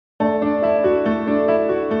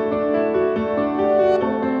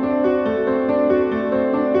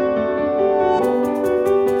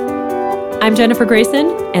I'm Jennifer Grayson,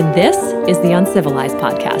 and this is the Uncivilized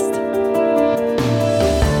Podcast.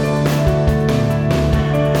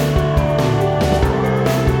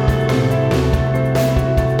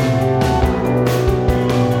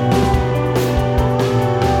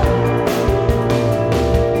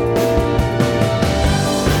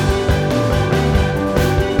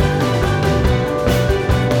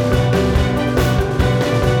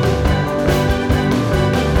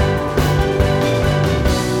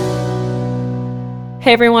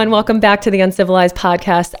 Hey everyone, welcome back to the Uncivilized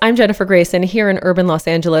Podcast. I'm Jennifer Grayson here in urban Los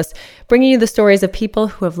Angeles, bringing you the stories of people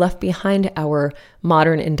who have left behind our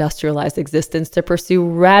modern industrialized existence to pursue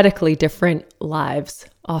radically different lives,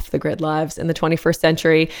 off-the-grid lives in the 21st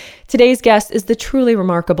century. Today's guest is the truly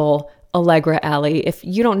remarkable Alegra. If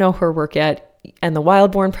you don't know her work yet, and the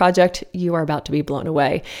Wildborn Project, you are about to be blown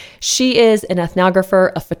away. She is an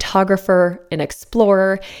ethnographer, a photographer, an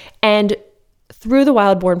explorer, and through the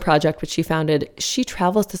Wildborn Project, which she founded, she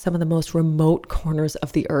travels to some of the most remote corners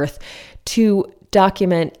of the earth to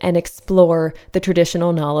document and explore the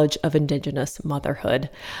traditional knowledge of Indigenous motherhood.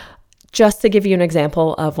 Just to give you an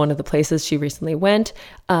example of one of the places she recently went,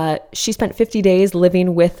 she spent 50 days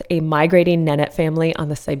living with a migrating Nennet family on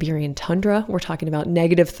the Siberian tundra. We're talking about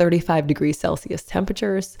negative 35 degrees Celsius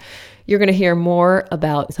temperatures. You're going to hear more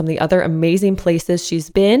about some of the other amazing places she's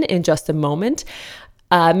been in just a moment.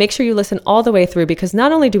 Make sure you listen all the way through, because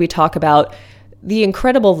not only do we talk about the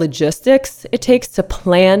incredible logistics it takes to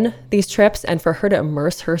plan these trips and for her to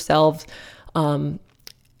immerse herself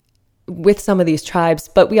with some of these tribes,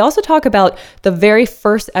 but we also talk about the very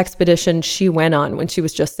first expedition she went on when she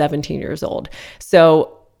was just 17 years old.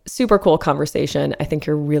 So super cool conversation. I think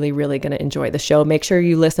you're really, really going to enjoy the show. Make sure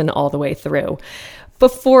you listen all the way through.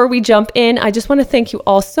 Before we jump in, I just want to thank you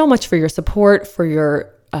all so much for your support, for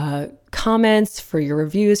your comments, for your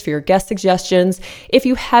reviews, for your guest suggestions. If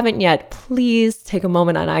you haven't yet, please take a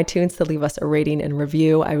moment on iTunes to leave us a rating and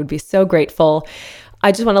review. I would be so grateful.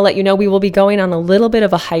 I just want to let you know we will be going on a little bit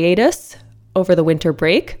of a hiatus over the winter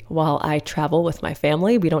break while I travel with my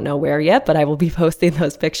family. We don't know where yet, but I will be posting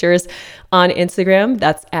those pictures on Instagram.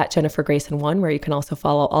 That's at Jennifer Grayson1, where you can also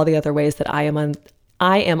follow all the other ways that I am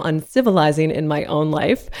uncivilizing in my own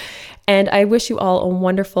life. And I wish you all a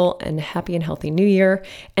wonderful and happy and healthy new year.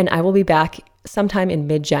 And I will be back sometime in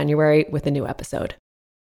mid-January with a new episode.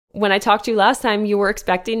 When I talked to you last time, you were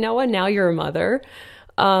expecting Noah. Now you're a mother.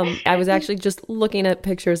 I was actually just looking at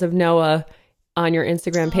pictures of Noah on your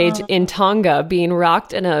Instagram page in Tonga being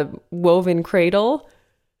rocked in a woven cradle.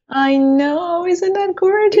 I know. Isn't that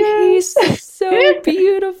gorgeous? He's so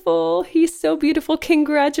beautiful. He's so beautiful.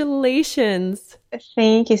 Congratulations.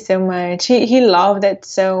 Thank you so much. He loved it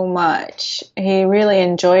so much. He really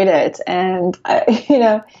enjoyed it. And,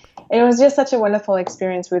 it was just such a wonderful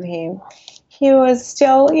experience with him. He was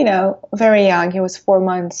still, very young. He was 4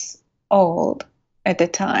 months old at the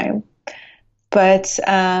time. But,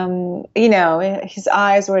 his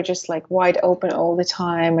eyes were just like wide open all the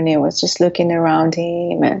time, and he was just looking around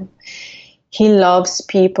him, and he loves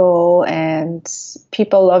people and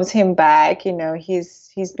people loves him back. He's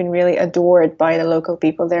been really adored by the local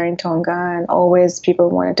people there in Tonga, and always people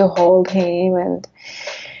wanted to hold him, and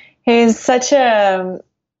he's such he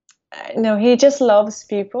just loves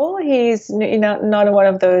people. He's, not one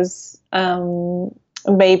of those,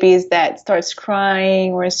 babies that starts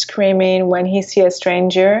crying or screaming when he sees a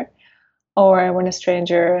stranger or when a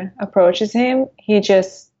stranger approaches him. He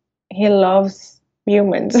loves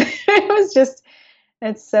humans.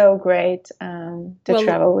 It's so great to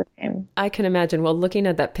travel with him. I can imagine. Well, looking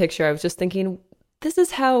at that picture, I was just thinking, this is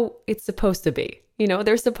how it's supposed to be.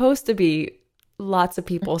 There's supposed to be lots of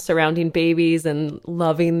people surrounding babies and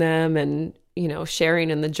loving them and, sharing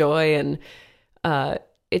in the joy. And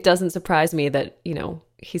it doesn't surprise me that,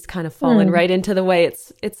 he's kind of fallen right into the way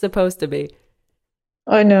it's supposed to be.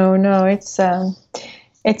 Oh, no, it's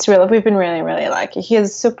really, we've been really, really lucky. He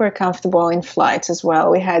is super comfortable in flights as well.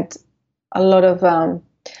 We had a lot of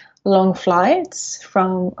long flights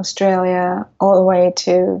from Australia all the way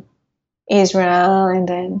to Israel, and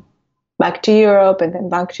then back to Europe, and then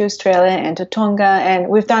back to Australia and to Tonga. And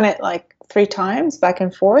we've done it like 3 times back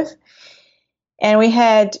and forth. And we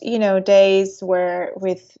had, days where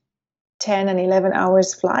with 10 and 11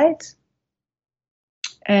 hours flight.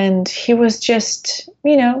 And he was just,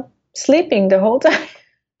 sleeping the whole time.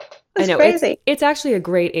 I know. Crazy. It's actually a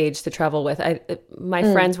great age to travel with. My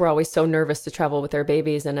friends were always so nervous to travel with their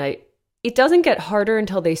babies. And it doesn't get harder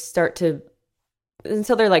until they're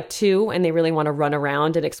like 2 and they really want to run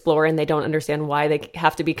around and explore, and they don't understand why they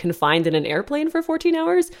have to be confined in an airplane for 14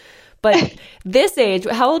 hours. But this age,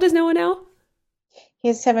 how old is Noah now?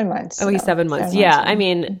 He's 7 months. Oh, he's 7 months. Yeah. I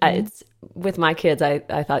mean, with my kids,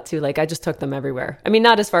 I thought too, like I just took them everywhere. I mean,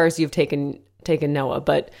 not as far as you've taken Noah,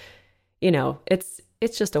 but it's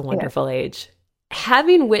just a wonderful age.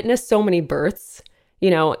 Having witnessed so many births,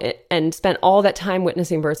 and spent all that time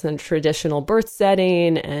witnessing births in a traditional birth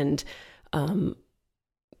setting and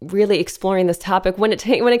really exploring this topic, when it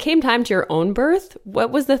came time to your own birth,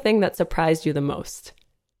 what was the thing that surprised you the most?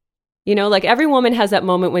 Like every woman has that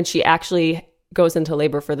moment when she actually goes into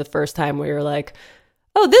labor for the first time where you're like,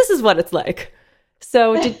 oh, this is what it's like.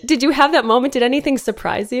 So did you have that moment? Did anything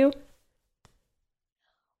surprise you?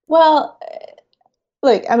 Well,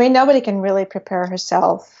 look, I mean, nobody can really prepare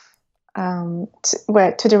herself to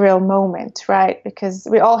the real moment, right? Because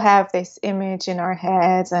we all have this image in our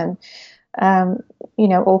heads and,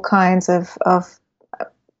 all kinds of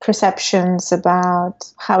perceptions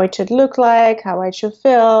about how it should look like, how I should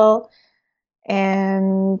feel.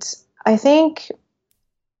 And I think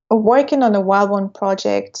working on the Wildborn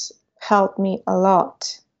project helped me a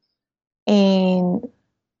lot in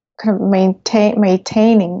kind of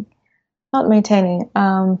maintaining,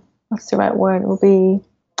 what's the right word, will be,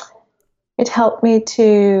 it helped me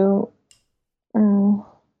to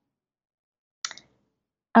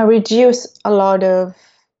reduce a lot of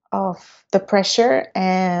the pressure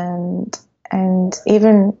and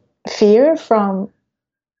even fear from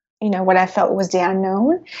what I felt was the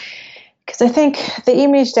unknown, because I think the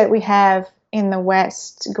image that we have in the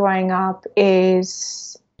West growing up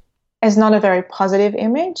is not a very positive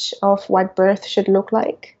image of what birth should look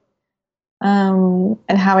like, and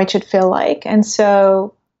how it should feel like. And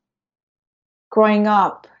so growing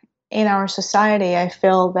up in our society, I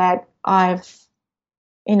feel that I've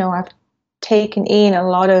taken in a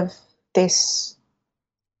lot of this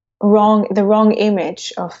the wrong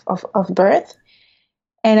image of birth.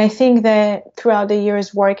 And I think that throughout the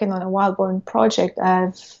years working on a Wildborn project,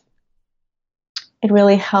 it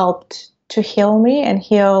really helped to heal me and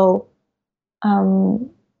heal, I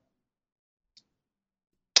don't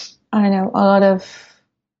know, a lot of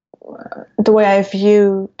the way I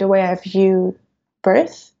view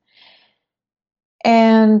birth.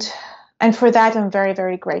 And for that, I'm very,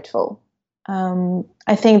 very grateful.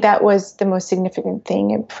 I think that was the most significant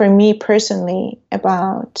thing for me personally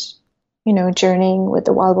about, journeying with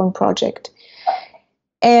the Wildborn project.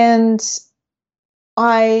 And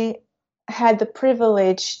I had the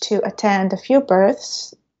privilege to attend a few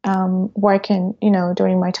births,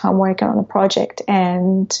 during my time working on the project,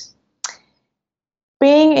 and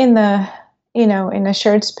being in in a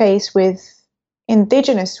shared space with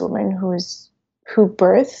Indigenous women who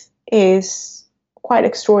birth is quite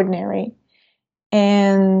extraordinary.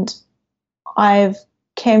 And I've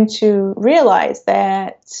came to realize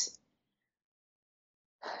that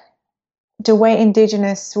the way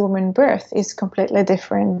Indigenous women birth is completely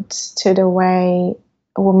different to the way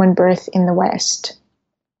a woman birth in the West.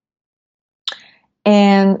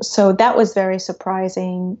 And so that was very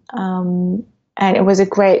surprising. And it was a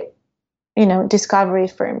great, discovery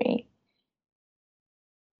for me.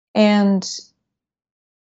 And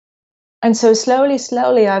so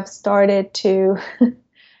slowly I've started to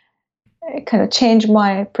kind of change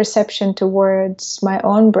my perception towards my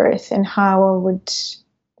own birth and how I would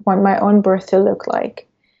want my own birth to look like.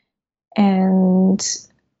 And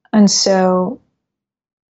so,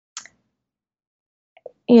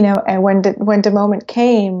 and when the moment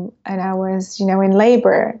came and I was, in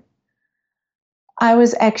labor, I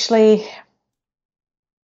was actually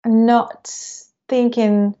not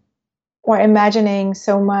thinking or imagining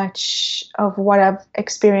so much of what I've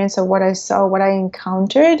experienced or what I saw, what I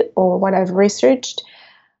encountered or what I've researched.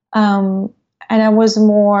 And I was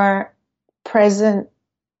more present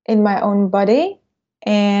in my own body.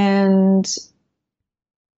 And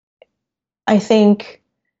I think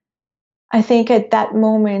at that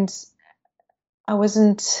moment, I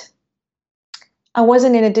wasn't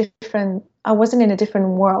in a different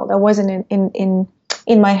world. I wasn't in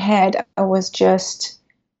my head. I was just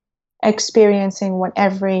experiencing what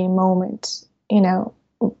every moment,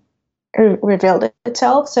 revealed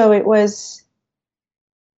itself. So I was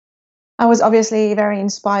obviously very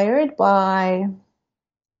inspired by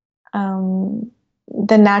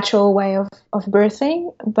the natural way of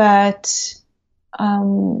birthing, but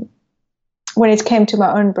when it came to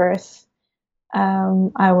my own birth,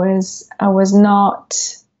 I was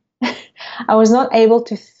not I was not able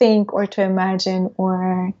to think or to imagine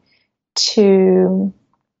or to,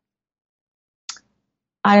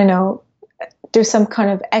 I don't know, do some kind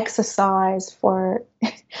of exercise for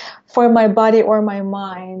my body or my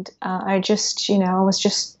mind. I just, I was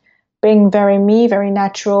just being very me, very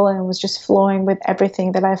natural, and was just flowing with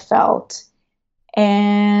everything that I felt.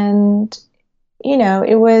 And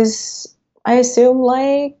it was, I assume,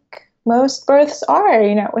 like most births are,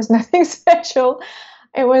 it was nothing special.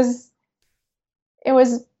 It was, it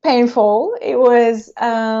was painful. It was,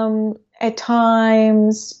 at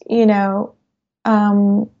times,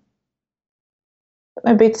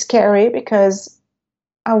 a bit scary because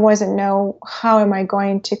I wasn't know how am I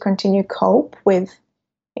going to continue cope with,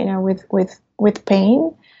 with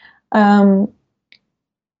pain. Um,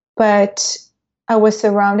 but I was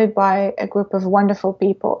surrounded by a group of wonderful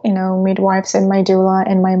people, midwives and my doula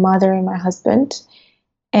and my mother and my husband.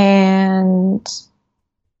 And,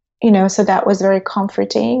 so that was very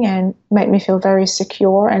comforting and made me feel very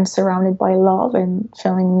secure and surrounded by love and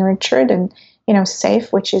feeling nurtured and,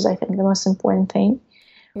 safe, which is, I think, the most important thing.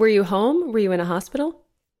 Were you home? Were you in a hospital?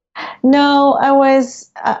 No, I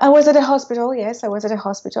was at a hospital. Yes, I was at a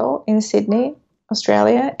hospital in Sydney,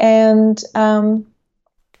 Australia, and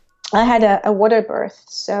I had a water birth,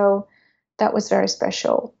 so that was very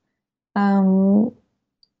special. And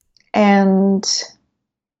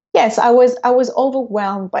yes, I was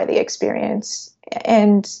overwhelmed by the experience,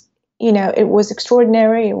 and it was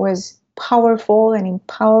extraordinary. It was powerful and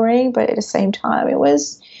empowering, but at the same time, it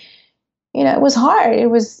was hard. It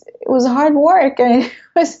was hard work, and it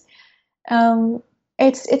was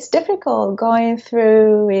it's difficult going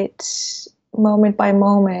through it moment by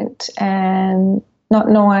moment and not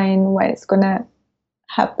knowing when it's gonna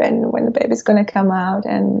happen, when the baby's gonna come out,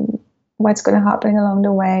 and what's gonna happen along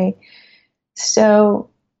the way. So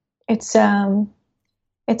it's a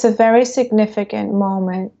very significant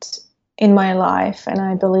moment in my life, and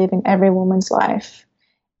I believe in every woman's life.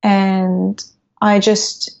 And I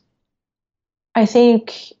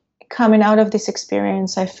think coming out of this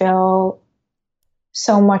experience, I feel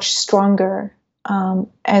so much stronger,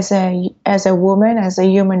 as a woman, as a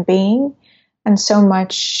human being, and so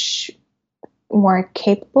much more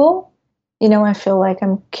capable. I feel like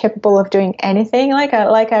I'm capable of doing anything. Like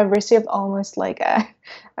I've received almost like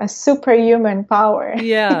a superhuman power.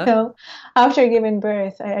 Yeah. After giving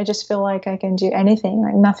birth, I just feel like I can do anything.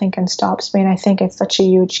 Like nothing can stop me, and I think it's such a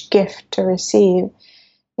huge gift to receive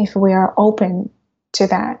if we are open to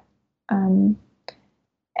that.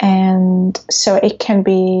 And so it can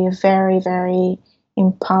be a very, very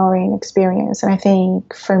empowering experience. And I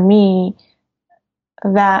think for me,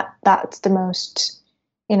 that's the most,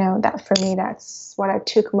 that for me, that's what I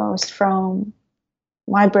took most from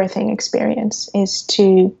my birthing experience is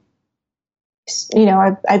to,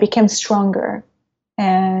 I became stronger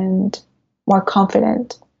and more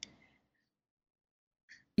confident.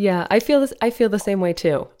 Yeah, I feel this. I feel the same way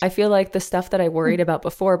too. I feel like the stuff that I worried about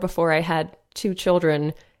before I had two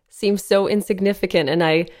children seems so insignificant. And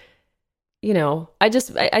I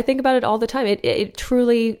think about it all the time. It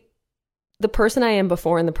truly, the person I am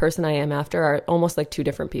before and the person I am after are almost like two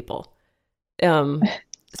different people.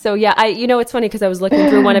 So yeah, it's funny because I was looking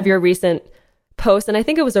through one of your recent posts, and I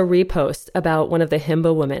think it was a repost about one of the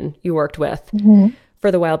Himba women you worked with. Mm-hmm. For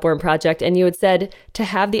the Wildborn Project, and you had said to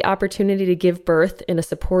have the opportunity to give birth in a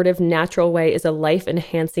supportive, natural way is a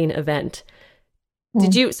life-enhancing event.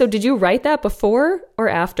 Did you write that before or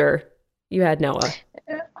after you had Noah?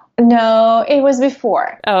 No, it was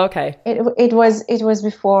before. Oh, okay. It was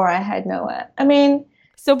before I had Noah. I mean,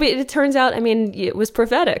 but it turns out, it was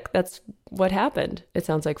prophetic. That's what happened. It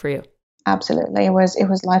sounds like for you. Absolutely, it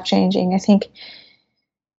was life-changing. I think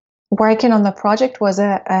working on the project was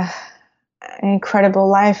an incredible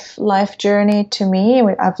life journey to me.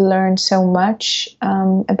 I've learned so much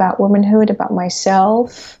about womanhood, about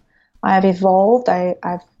myself. I've evolved.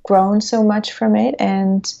 I've grown so much from it,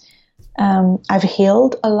 and I've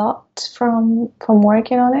healed a lot from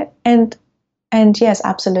working on it. And yes,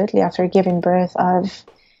 absolutely. After giving birth, I've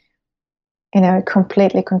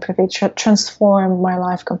completely transformed my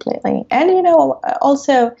life completely. And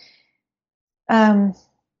also,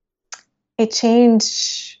 it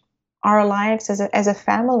changed our lives as a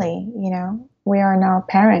family. We are now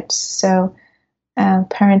parents, so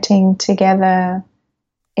parenting together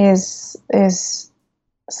is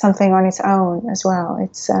something on its own as well.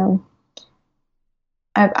 It's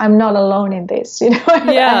I'm not alone in this.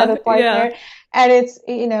 I have a partner, and it's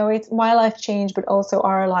my life changed, but also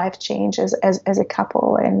our life changed as a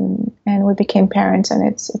couple, and we became parents, and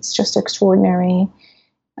it's just extraordinary.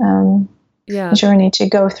 Journey to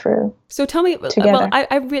go through. So tell me, together. Well,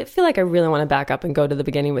 I feel like I really want to back up and go to the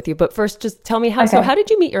beginning with you, but first just tell me how. Okay. So how did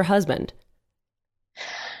you meet your husband?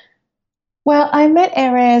 Well, I met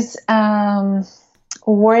Erez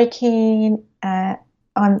working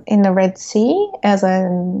in the Red Sea as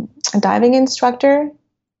a diving instructor,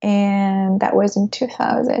 and that was in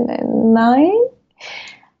 2009.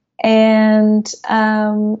 And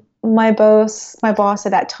my boss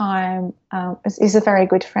at that time is a very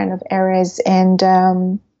good friend of Aries, and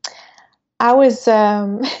I was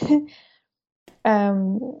um,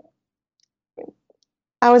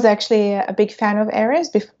 I was actually a big fan of Aries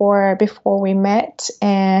before we met,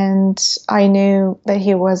 and I knew that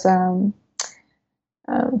he was a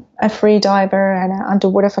free diver and an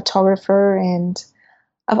underwater photographer, and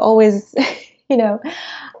I've always, you know,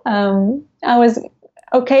 I was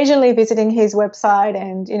occasionally visiting his website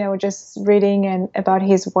and just reading and about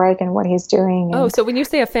his work and what he's doing. Oh, so when you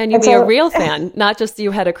say a fan, you mean a real fan, not just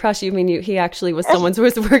you had a crush. You mean he actually was someone's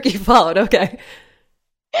work you followed. Okay.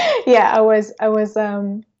 Yeah, I was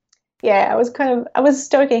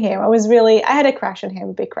stoking him. I had a crush on him,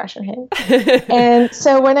 a big crush on him. And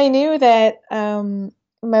so when I knew that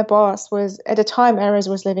my boss was, at the time, Aries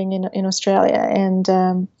was living in Australia,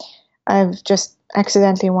 and I've just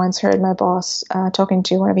accidentally once heard my boss talking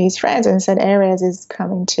to one of his friends and said Aries is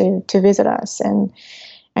coming to visit us, and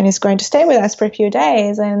he's going to stay with us for a few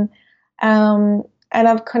days, and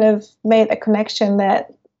I've kind of made a connection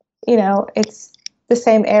that it's the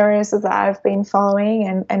same areas that I've been following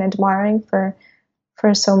and admiring for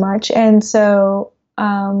so much. And so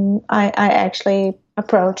I actually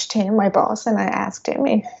approached him, my boss, and I asked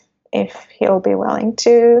him if he'll be willing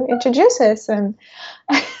to introduce us. And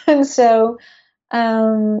so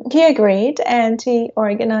he agreed, and he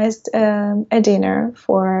organized a dinner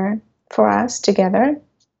for us together.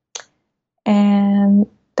 And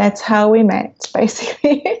that's how we met,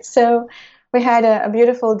 basically. So we had a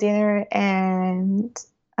beautiful dinner, and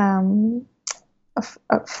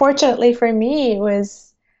fortunately for me,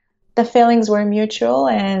 the feelings were mutual,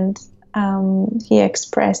 and he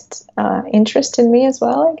expressed interest in me as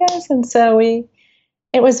well, I guess. And so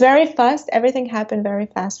it was very fast. Everything happened very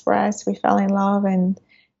fast for us. We fell in love, and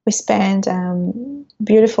we spent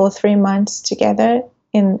beautiful 3 months together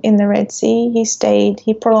in the Red Sea.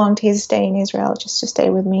 He prolonged his stay in Israel just to stay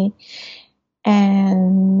with me.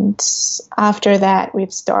 And after that,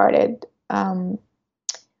 we've started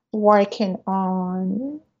working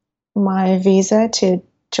on my visa to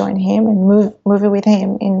join him and move with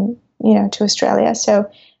him to Australia.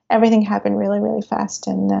 So everything happened really, really fast,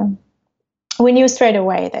 and we knew straight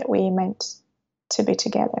away that we meant to be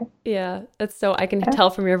together. Yeah, that's so, I can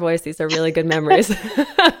tell from your voice, these are really good memories.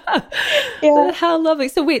 Yeah. How lovely.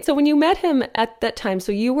 So wait, so when you met him at that time,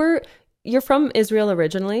 so you're from Israel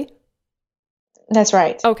originally? That's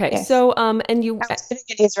right. Okay. Yes. So, and I was living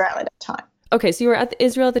in Israel at that time. Okay. So you were at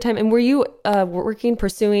Israel at the time, and were you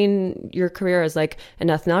pursuing your career as like an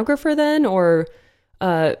ethnographer then, or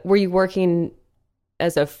were you working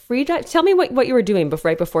as a free dive? Tell me what you were doing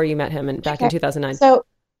right before you met him back in 2009. So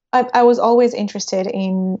I was always interested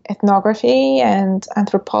in ethnography and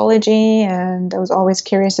anthropology, and I was always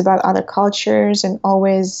curious about other cultures, and I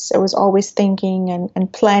was always thinking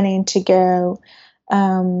and planning to go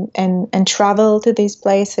and travel to these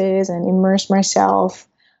places and immerse myself,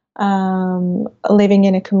 living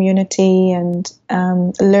in a community and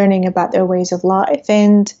learning about their ways of life.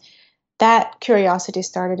 And that curiosity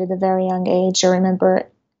started at a very young age. I remember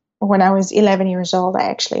when I was 11 years old,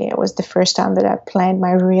 it was the first time that I planned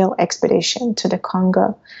my real expedition to the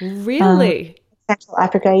Congo. Really? Central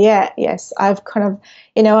Africa. Yeah, yes. I've kind of,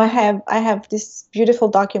 I have this beautiful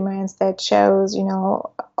documents that shows,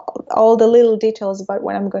 all the little details about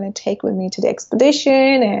what I'm going to take with me to the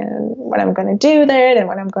expedition and what I'm going to do there and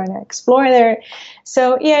what I'm going to explore there.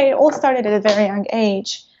 So yeah, it all started at a very young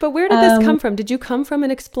age. But where did this come from? Did you come from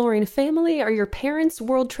an exploring family? Are your parents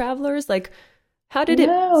world travelers? Like, how did it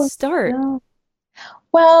start? No.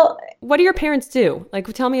 Well, what do your parents do?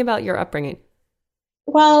 Like, tell me about your upbringing.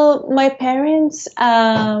 Well, my parents,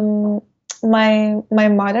 my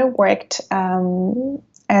mother worked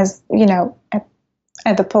as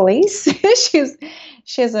at the police.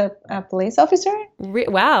 she's a police officer.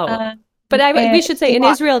 Wow. But we should say in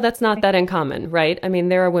Israel, that's not that uncommon, right? I mean,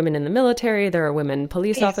 there are women in the military, there are women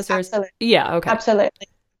police officers. Absolutely. Yeah, okay.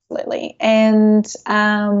 Absolutely. And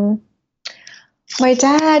my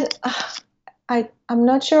dad, I'm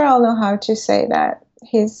not sure I'll know how to say that.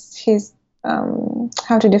 His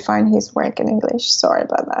how to define his work in English. Sorry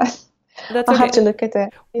about that. That's I'll okay. have to look at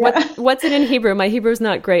it. Yeah. What's it in Hebrew? My Hebrew's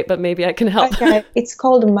not great, but maybe I can help. Okay. It's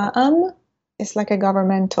called Ma'am. It's like a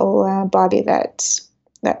governmental body that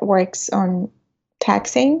works on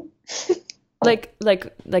taxing. like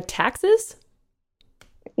taxes?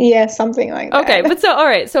 Yeah, something like that. Okay, but so all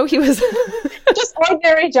right, so he was just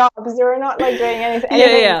ordinary jobs. You were not like doing anything.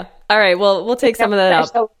 Yeah. All right, well, we'll take some of that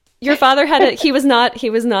out. Your father he was not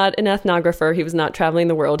an ethnographer. He was not traveling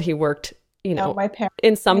the world. He worked, my parents,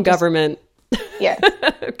 in some government yes.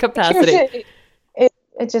 capacity.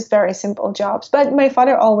 it's just very simple jobs. But my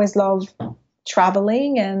father always loved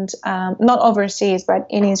traveling, and not overseas, but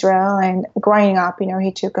in Israel. And growing up,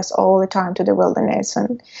 he took us all the time to the wilderness,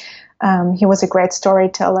 and he was a great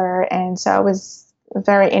storyteller. And so I was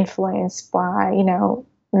very influenced by,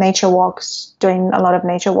 nature walks, doing a lot of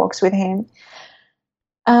nature walks with him.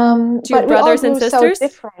 Do you have brothers and sisters? So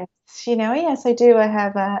different, Yes, I do. I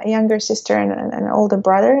have a younger sister and an older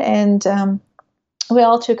brother, and we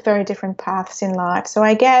all took very different paths in life. So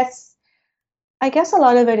I guess a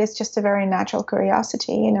lot of it is just a very natural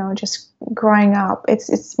curiosity, just growing up.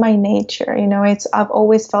 It's my nature, I've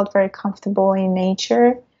always felt very comfortable in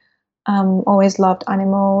nature. Always loved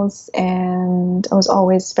animals, and I was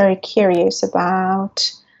always very curious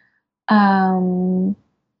about,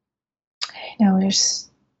 just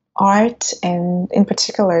art, and in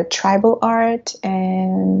particular tribal art,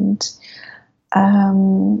 and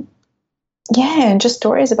and just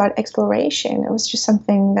stories about exploration. It was just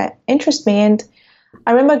something that interested me. And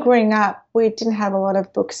I remember growing up, we didn't have a lot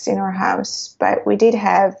of books in our house, but we did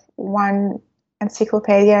have one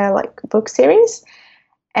encyclopedia like book series.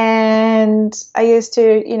 And I used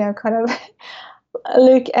to, kind of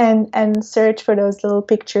look and search for those little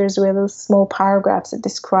pictures with those small paragraphs that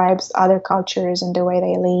describes other cultures and the way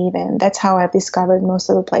they live. And that's how I've discovered most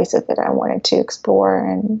of the places that I wanted to explore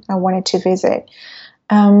and I wanted to visit.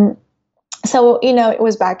 So, it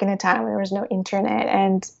was back in a time when there was no internet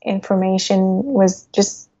and information was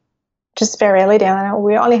just very little. And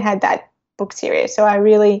we only had that book series. So I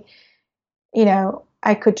really,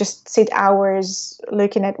 I could just sit hours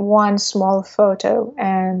looking at one small photo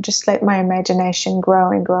and just let my imagination grow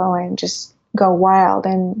and grow and just go wild.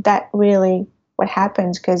 And that really what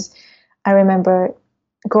happened, because I remember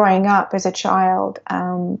growing up as a child,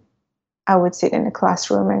 I would sit in a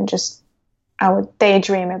classroom and I would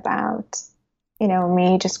daydream about,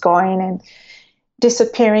 me just going and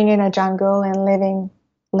disappearing in a jungle and living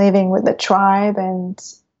with the tribe and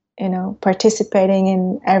participating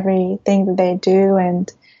in everything that they do.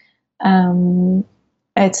 And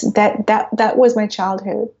it's that was my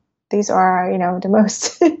childhood. These are, the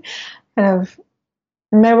most kind of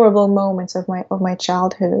memorable moments of my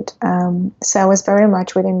childhood. So I was very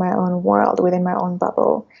much within my own world, within my own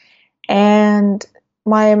bubble. And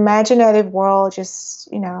my imaginative world just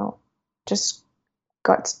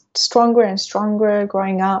got stronger and stronger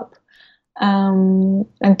growing up.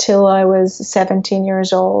 Until I was 17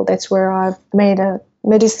 years old. That's where I've made a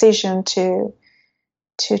decision to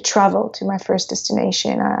travel to my first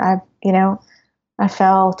destination. I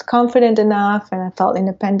felt confident enough and I felt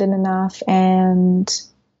independent enough, and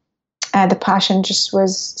the passion just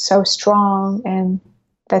was so strong. And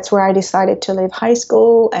that's where I decided to leave high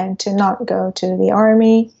school and to not go to the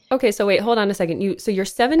army. Okay, so wait, hold on a second. So you're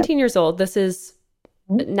 17 years old. This is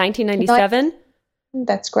 1997?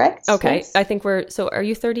 That's correct. Okay. Yes. I think are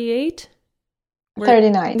you 38?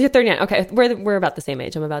 39. You're 39. Okay. We're about the same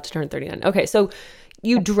age. I'm about to turn 39. Okay. So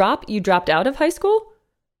you dropped out of high school?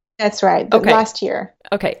 That's right. Okay. Last year.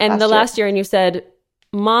 Okay. And last year, and you said,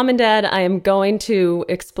 Mom and Dad, I am going to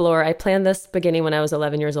explore. I planned this beginning when I was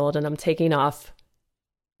 11 years old, and I'm taking off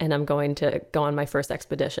and I'm going to go on my first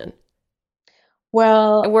expedition.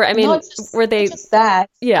 Well, were they? Not just that.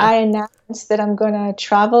 Yeah. I announced that I'm going to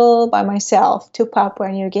travel by myself to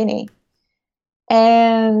Papua New Guinea.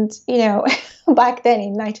 And, back then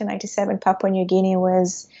in 1997, Papua New Guinea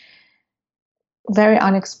was very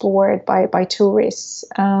unexplored by tourists.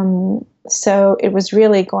 So it was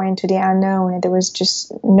really going to the unknown. And there was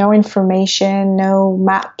just no information, no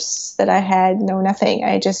maps that I had, no nothing.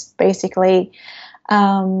 I just basically,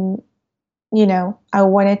 I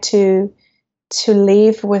wanted to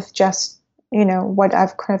live with just, what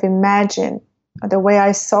I've kind of imagined, the way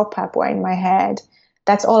I saw Papua in my head.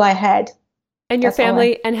 That's all I had. And your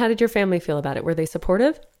family, and how did your family feel about it? Were they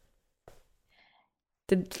supportive?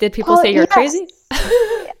 Did people say you're crazy?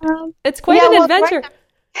 It's quite an adventure.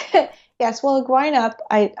 Yes. Well, growing up,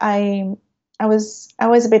 I was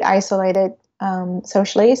a bit isolated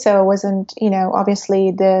socially, so I wasn't,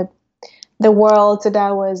 obviously the world that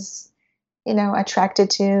I was, attracted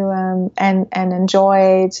to and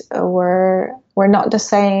enjoyed were not the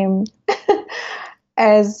same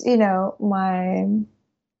as the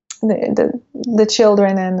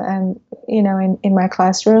children and in my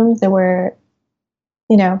classroom. They were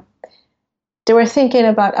thinking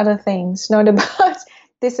about other things, not about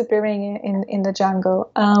disappearing in the jungle.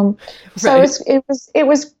 So right. it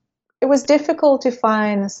was difficult to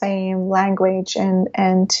find the same language and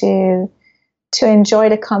to enjoy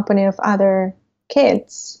the company of other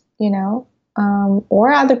kids,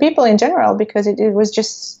 or other people in general, because it was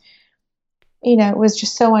just, it was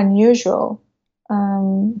just so unusual.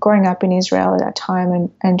 growing up in Israel at that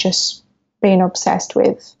time, and just being obsessed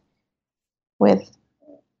with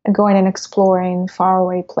going and exploring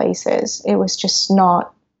faraway places. It was just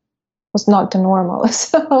not the normal.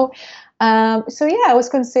 So yeah, I was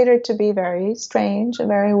considered to be very strange and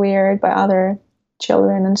very weird by other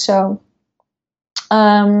children, and so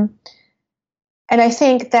and I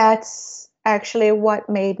think that's actually what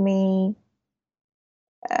made me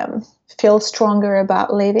feel stronger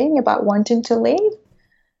about living, about wanting to live.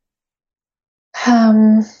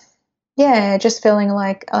 Um, yeah, just feeling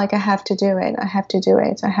like I have to do it. I have to do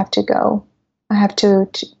it. I have to go. I have to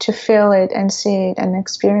feel it and see it and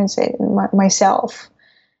experience it myself.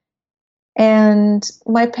 And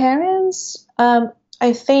my parents,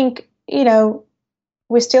 I think,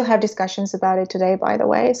 we still have discussions about it today, by the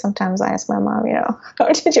way. Sometimes I ask my mom, how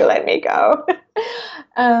did you let me go?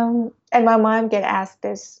 And my mom get asked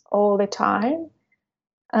this all the time.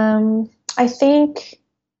 I think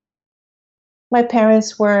my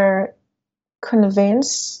parents were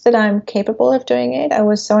convinced that I'm capable of doing it. I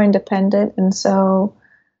was so independent and so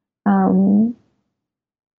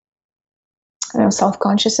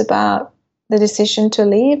self-conscious about the decision to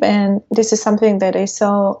leave. And this is something that I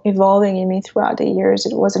saw evolving in me throughout the years.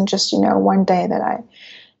 It wasn't just, one day that I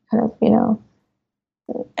kind of,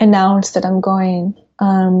 announced that I'm going.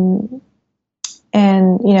 And,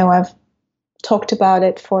 I've talked about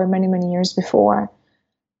it for many, many years before.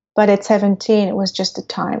 But at 17, it was just the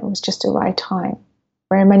time. It was just the right time.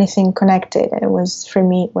 Very many things connected. And it was, for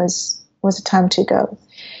me, it was a time to go.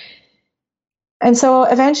 And so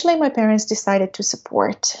eventually my parents decided to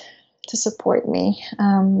support me,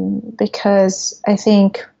 because I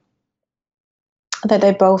think that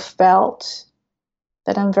they both felt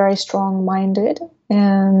that I'm very strong-minded,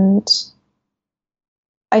 and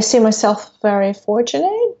I see myself very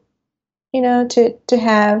fortunate, to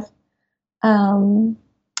have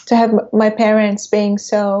my parents being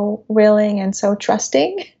so willing and so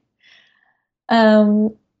trusting.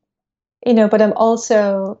 But I'm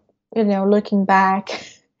also, looking back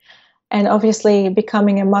and obviously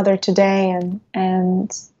becoming a mother today,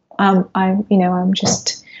 and I'm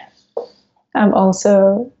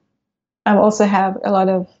also have a lot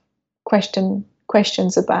of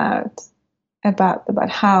questions about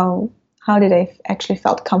how did I actually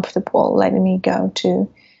felt comfortable letting me go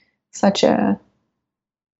to such a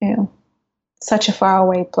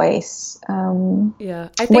faraway place. Yeah,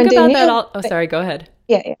 I think about that all. Oh, sorry, go ahead.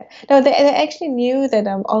 Yeah. No, they actually knew that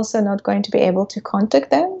I'm also not going to be able to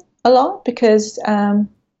contact them a lot, because and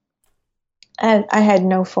I had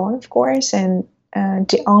no phone, of course, and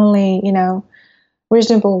the only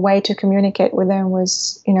reasonable way to communicate with them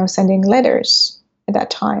was sending letters at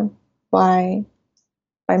that time by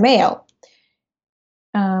mail.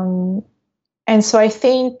 And so I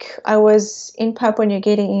think I was in Papua New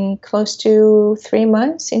Guinea close to 3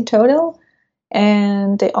 months in total,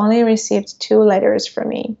 and they only received 2 letters from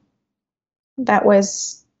me. That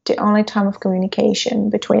was the only time of communication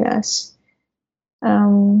between us,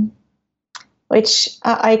 which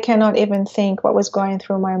I cannot even think what was going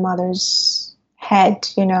through my mother's head,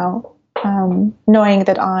 knowing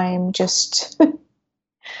that I'm just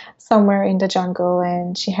somewhere in the jungle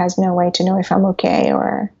and she has no way to know if I'm okay,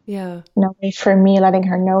 or no way for me letting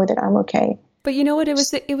her know that I'm okay. But you know what? It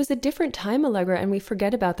was a different time, Alegra, and we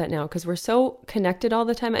forget about that now because we're so connected all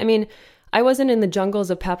the time. I mean, I wasn't in the jungles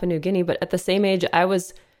of Papua New Guinea, but at the same age, I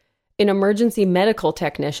was an emergency medical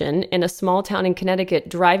technician in a small town in Connecticut,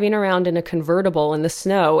 driving around in a convertible in the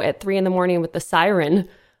snow at 3 a.m. with the siren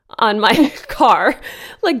on my car,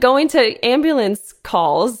 like going to ambulance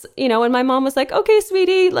calls, and my mom was like, okay,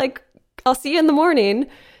 sweetie, like, I'll see you in the morning.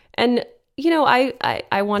 And,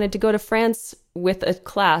 I wanted to go to France with a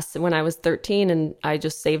class when I was 13, and I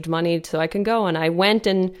just saved money so I can go. And I went,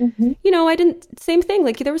 and, I didn't, same thing.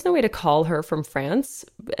 Like, there was no way to call her from France.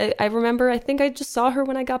 I remember, I think I just saw her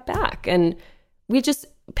when I got back, and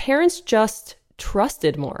parents just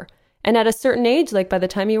trusted more. And at a certain age, like by the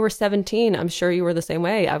time you were 17, I'm sure you were the same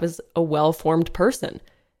way. I was a well-formed person,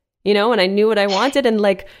 and I knew what I wanted. And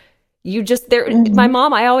like, my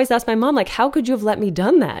mom, I always ask my mom, like, how could you have let me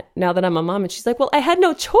done that now that I'm a mom? And she's like, well, I had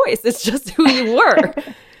no choice. It's just who you were,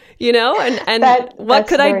 and what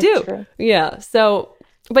could I do? True. Yeah. So,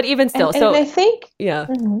 but even still, and I think,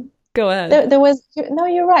 go ahead. There was, no,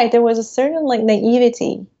 you're right. There was a certain like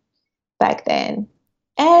naivety back then.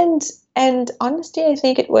 And honestly, I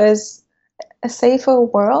think it was a safer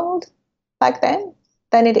world back then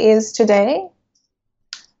than it is today.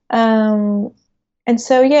 And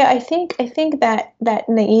so, yeah, I think that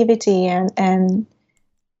naivety and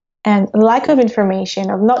lack of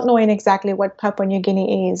information, of not knowing exactly what Papua New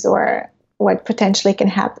Guinea is, or what potentially can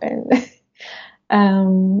happen.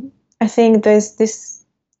 I think those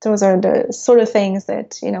are the sort of things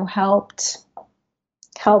that,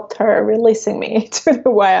 helped her releasing me to the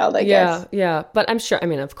wild, I Yeah, guess. yeah. But I'm sure, I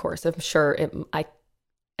mean, of course, I'm sure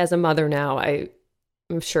as a mother now,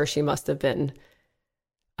 I'm sure she must have been,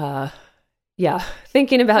 uh, yeah,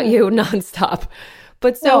 thinking about Hmm. you nonstop.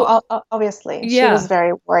 But No, so, obviously she was yeah.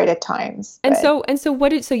 very worried at times, And but so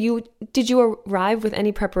did you arrive with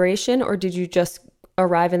any preparation, or did you just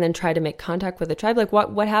arrive and then try to make contact with the tribe? Like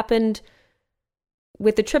what happened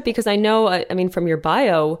with the trip? Because I know, I mean, from your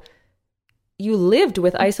bio, you lived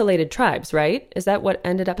with isolated tribes, right? Is that what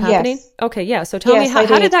ended up happening? yes, Okay, yeah. So tell me, yes, I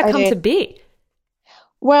how did did. that I come to did. be?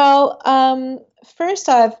 Well, first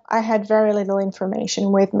I had very little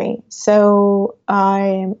information with me, so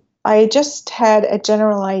I just had a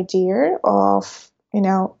general idea of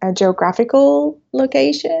a geographical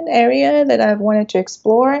location area that I wanted to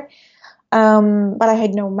explore. But I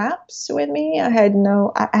had no maps with me. I had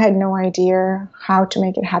no idea how to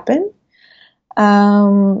make it happen.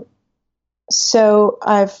 Um, so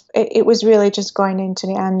it was really just going into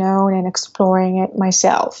the unknown and exploring it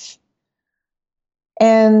myself.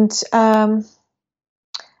 And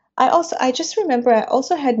I just remember I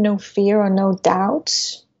also had no fear or no doubt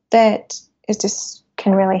that is this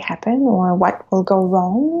can really happen, or what will go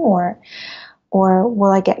wrong, or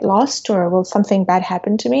will I get lost, or will something bad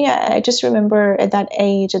happen to me. I just remember at that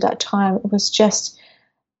age, at that time, it was just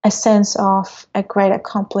a sense of a great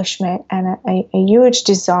accomplishment and a huge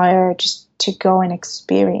desire just to go and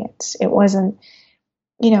experience. It wasn't,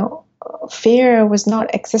 you know, fear was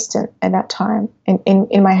not existent at that time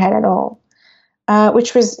in my head at all,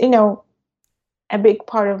 which was, a big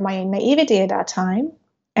part of my naivety at that time.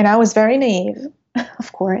 And I was very naive,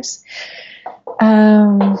 of course,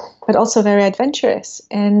 but also very adventurous.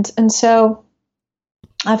 And so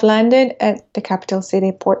I've landed at the capital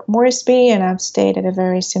city, Port Moresby, and I've stayed at a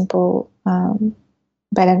very simple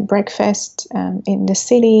bed and breakfast in the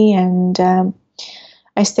city. And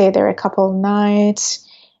I stayed there a couple of nights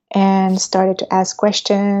and started to ask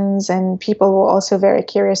questions. And people were also very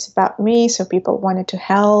curious about me, so people wanted to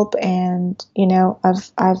help. And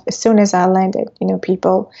as soon as I landed,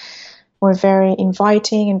 people were very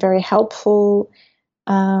inviting and very helpful.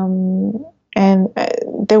 Um, and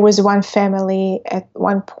there was one family at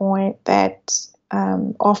one point that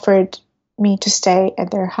offered me to stay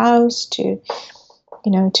at their house to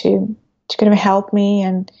kind of help me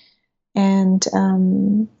and and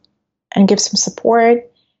give some support.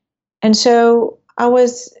 And so I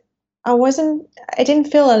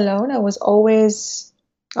didn't feel alone. I always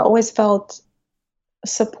felt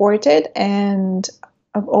supported, and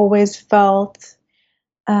I've always felt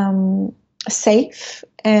um, safe,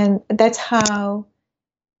 and that's how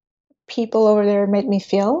people over there made me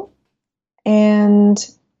feel. And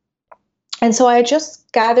and so I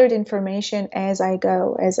just gathered information as I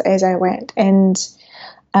go, as I went, and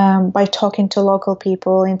by talking to local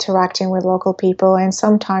people, interacting with local people, and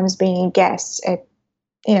sometimes being guests at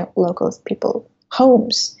local people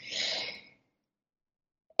homes.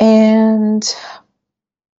 And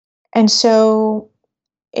and so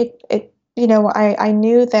I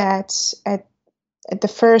knew that at the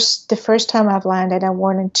first time I've landed, I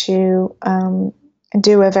wanted to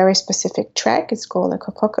do a very specific trek. It's called a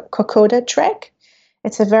Kokoda trek.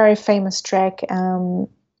 It's a very famous trek.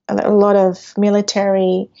 A lot of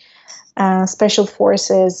military special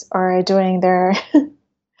forces are doing their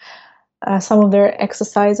some of their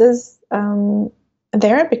exercises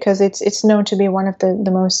there, because it's known to be one of the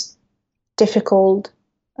most difficult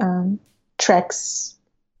treks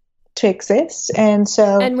to exist. And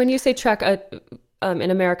so And when you say trek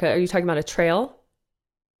in America, are you talking about a trail?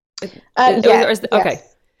 yeah, Okay,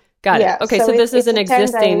 yes, got it. yeah. Okay, So so this is it's an a 10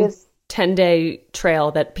 existing days 10-day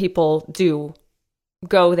trail that people do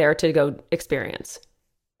go there to go experience.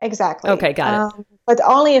 exactly. Okay, got it. But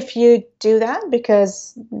only if you do that,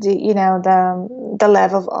 because the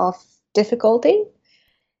level of difficulty.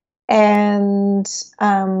 And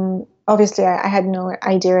obviously, I had no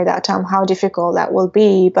idea at that time how difficult that will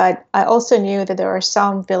be. But I also knew that there are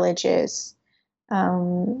some villages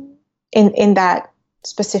in that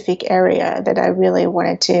specific area that I really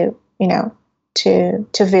wanted to,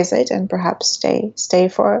 to visit and perhaps stay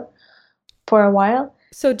for a while.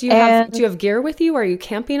 So do And you have gear with you? Are you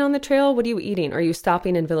camping on the trail? What are you eating? Are you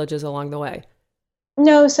stopping in villages along the way?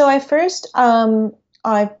 no, so I first,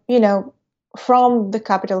 I from the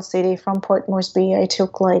capital city, from Port Moresby, I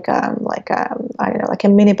took I don't know, like a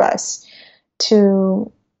minibus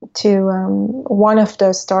to one of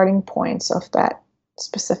the starting points of that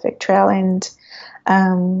specific trail. And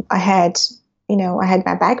I had I had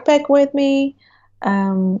my backpack with me.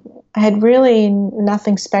 I had really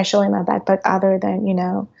nothing special in my backpack other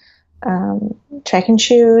than, trekking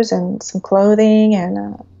shoes and some clothing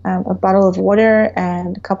and a bottle of water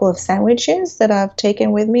and a couple of sandwiches that I've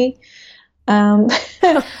taken with me from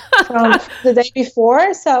the day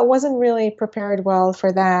before. So I wasn't really prepared well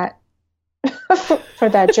for that for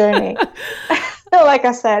that journey. Like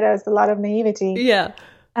I said, there was a lot of naivety. Yeah.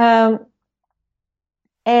 And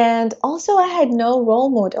also, I had no role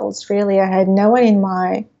models, really. I had no one in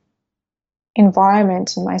my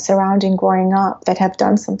environment, in my surrounding growing up that have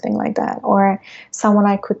done something like that, or someone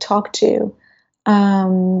I could talk to.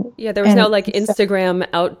 Yeah, there was no like Instagram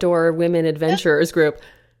outdoor women adventurers group.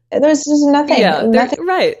 There's just nothing. Yeah, nothing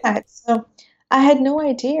right. like that. So I had no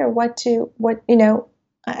idea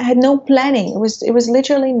I had no planning. It was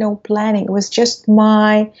literally no planning. It was just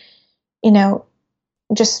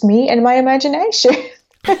just me and my imagination.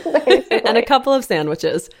 And a couple of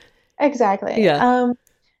sandwiches. Exactly. Yeah.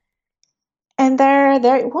 And there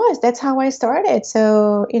it was. That's how I started.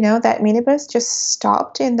 So, that minibus just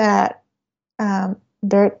stopped in that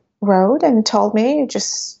dirt road and told me,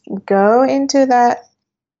 just go into that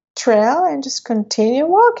trail and just continue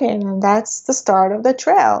walking. And that's the start of the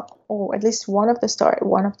trail, or at least one of the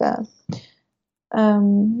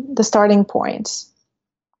starting points.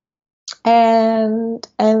 And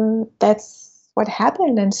that's what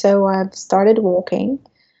happened. And so I've started walking,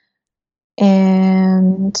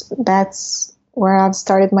 and that's where I've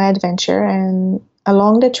started my adventure. And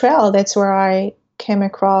along the trail, that's where I came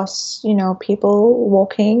across, people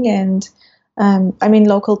walking, and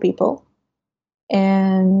local people.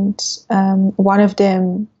 And one of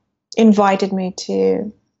them invited me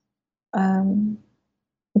to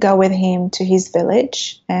go with him to his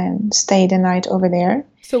village and stay the night over there.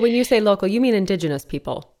 So when you say local, you mean indigenous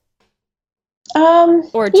people?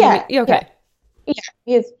 Or do you mean, okay. Yeah,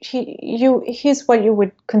 he's what you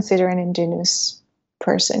would consider an indigenous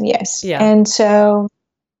person, yes. Yeah. And so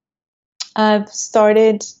I've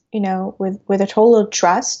started, with a total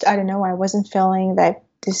trust. I don't know, I wasn't feeling that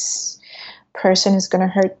this person is going to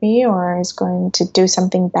hurt me or is going to do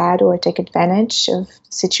something bad or take advantage of the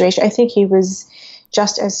situation. I think he was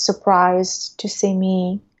just as surprised to see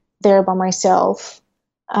me there by myself,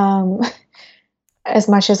 as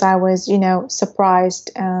much as I was,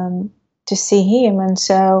 surprised to see him. And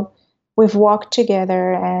so we've walked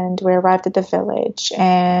together and we arrived at the village,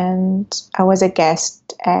 and I was a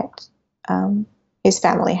guest at his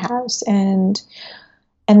family house. And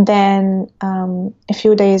then a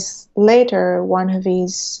few days later, one of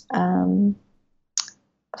his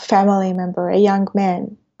family member, a young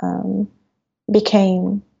man,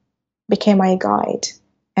 became my guide.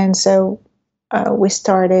 And so we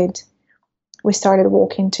started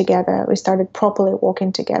walking together. We started properly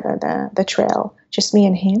walking together the trail, just me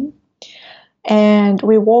and him. And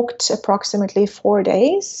we walked approximately 4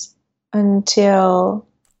 days until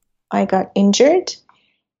I got injured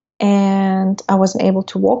and I wasn't able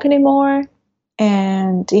to walk anymore.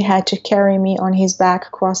 And he had to carry me on his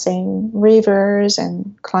back, crossing rivers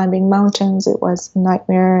and climbing mountains. It was a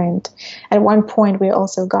nightmare. And at one point, we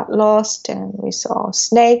also got lost and we saw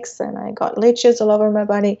snakes, and I got leeches all over my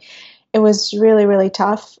body. It was really, really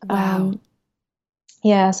tough. Wow.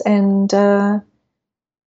 Yes, and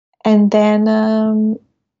then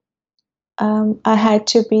I had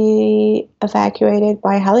to be evacuated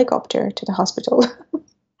by helicopter to the hospital.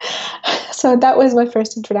 So that was my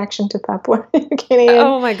first introduction to Papua New Guinea.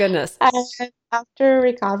 Oh my goodness. And after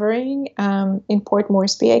recovering in Port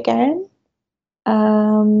Moresby again,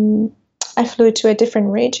 I flew to a different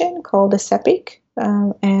region called the Sepik,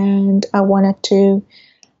 and I wanted to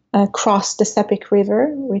cross the Sepik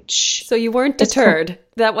River, which... So you weren't deterred?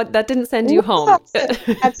 That didn't send you home?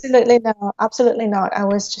 Absolutely not. Absolutely not. I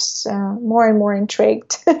was just more and more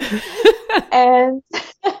intrigued.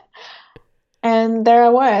 And there I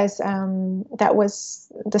was. That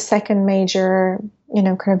was the second major,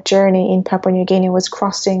 kind of journey in Papua New Guinea, was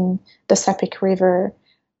crossing the Sepik River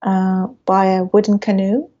by a wooden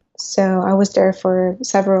canoe. So I was there for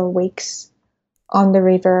several weeks on the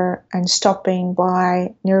river and stopping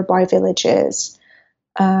by nearby villages.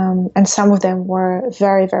 And some of them were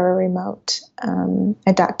very, very remote.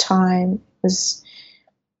 At that time, it was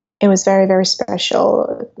very, very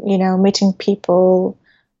special, meeting people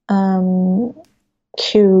who,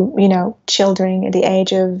 children at the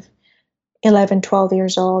age of 11, 12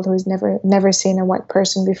 years old who's never seen a white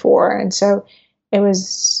person before. And so it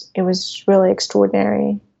was really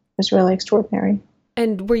extraordinary. It was really extraordinary.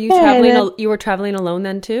 And were you traveling? You were traveling alone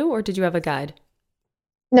then too, or did you have a guide?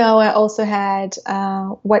 No, I also had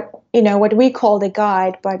what we call a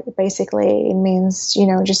guide, but basically it means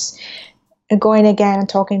just going again and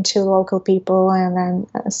talking to local people, and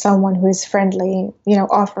then someone who is friendly,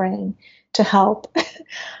 offering to help.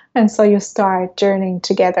 And so you start journeying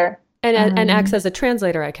together. And acts as a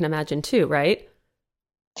translator, I can imagine too, right?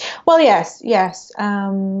 Well, yes, yes.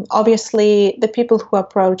 Obviously, the people who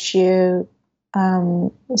approach you,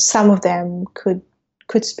 some of them could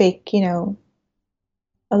speak,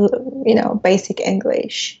 basic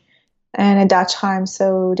English. And at that time,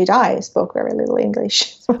 so did I. Spoke very little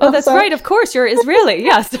English. Oh, that's So right. Of course, you're Israeli.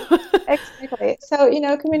 Yes. exactly. So,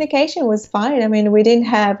 communication was fine. I mean, we didn't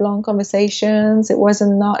have long conversations. It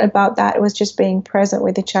wasn't not about that. It was just being present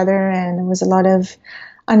with each other. And it was a lot of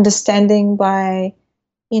understanding by,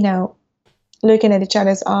 you know, looking at each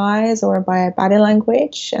other's eyes or by body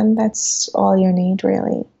language. And that's all you need,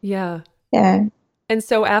 really. Yeah. Yeah. And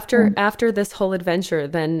so after this whole adventure,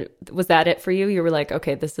 then was that it for you? You were like,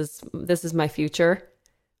 okay, this is my future.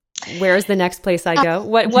 Where is the next place I go?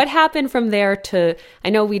 What happened from there to, I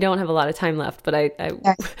know we don't have a lot of time left, but I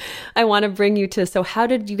Yeah. I want to bring you to, so how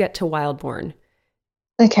did you get to Wildborn?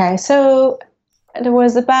 Okay. So there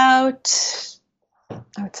was about,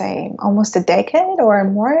 I would say, almost a decade or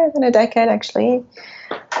more than a decade, actually,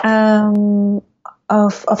 um,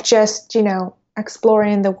 of just,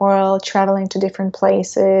 exploring the world, traveling to different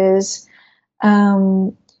places.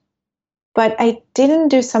 Um, but I didn't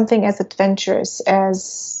do something as adventurous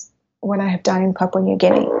as what I have done in Papua New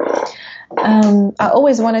Guinea. I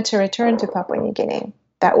always wanted to return to Papua New Guinea.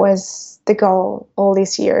 That was the goal all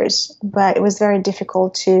these years, but it was very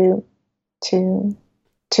difficult to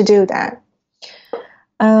do that.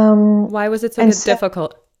 Why was it so And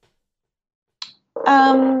difficult?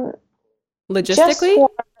 um, just Logistically? for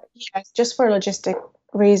yes, just for logistic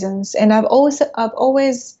reasons. And I also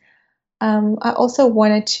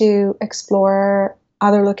wanted to explore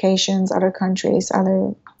other locations, other countries,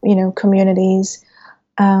 other communities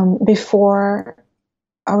before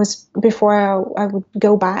I would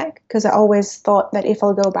go back, because I always thought that if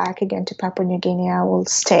I'll go back again to Papua New Guinea, I will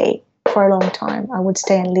stay for a long time. I would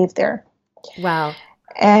stay and live there, Wow.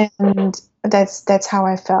 and that's how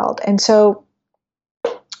I felt. And so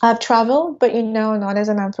I've traveled, but not as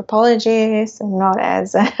an anthropologist and not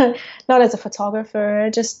as not as a photographer,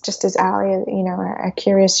 just as Ali, a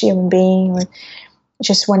curious human being.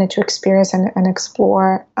 Just wanted to experience and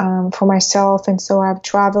explore for myself. And so I've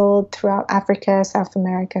traveled throughout Africa, South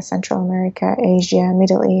America, Central America, Asia,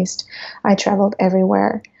 Middle East. I traveled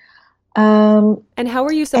everywhere. And how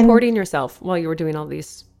were you And supporting yourself while you were doing all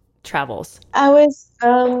these travels? I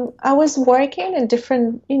was working in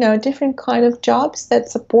different kind of jobs that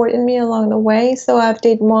supported me along the way. So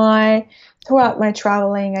throughout my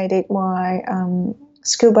traveling, I did my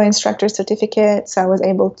scuba instructor certificate. So I was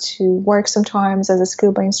able to work sometimes as a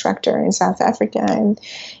scuba instructor in South Africa and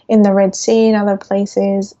in the Red Sea and other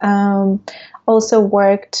places. Also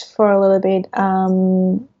worked for a little bit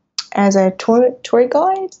as a tour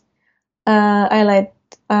guide. I led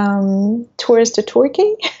tours to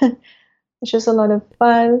Turkey, which was a lot of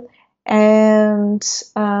fun. And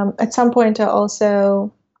at some point, I was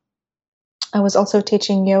also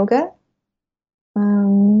teaching yoga,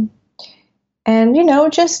 um, and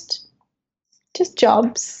just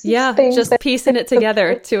jobs, Yeah, things just that piecing it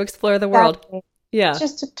together to explore the world. exactly Yeah.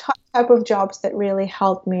 just a type of jobs that really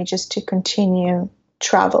helped me just to continue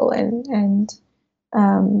travel, and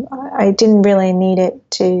I didn't really need it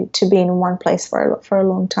to be in one place for a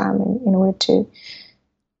long time in order to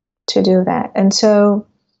do that. And so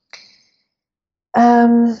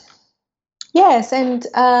um, yes, and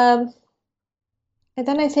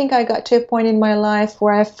then I think I got to a point in my life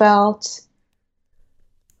where I felt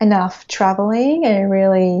enough traveling, and I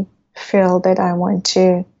really feel that I want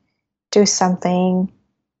to do something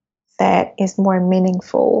that is more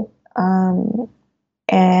meaningful, and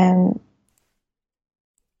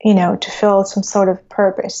to feel some sort of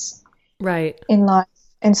purpose Right. in life.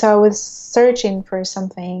 And so I was searching for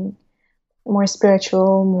something more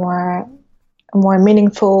spiritual, more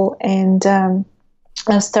meaningful, and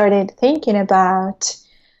I started thinking about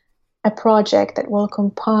a project that will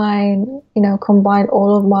combine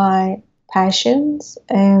all of my passions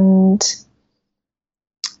and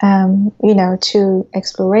to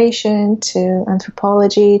exploration, to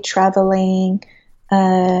anthropology, traveling,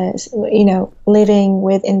 living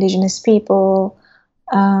with indigenous people,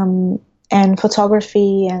 and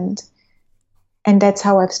photography, and that's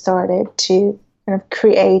how I've started to kind of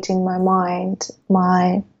create in my mind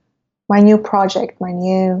my new project, my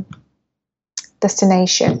new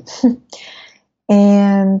destination.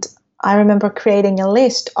 And I remember creating a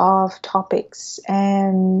list of topics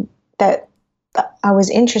and that I was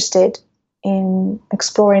interested in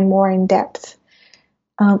exploring more in depth,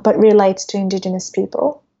 but relates to Indigenous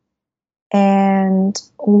people. And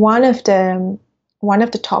one of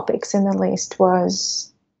the topics in the list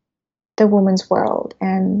was the woman's world,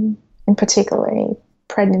 and in particular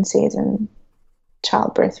pregnancies and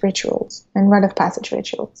childbirth rituals and rite of passage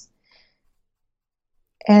rituals.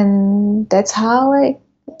 And that's how I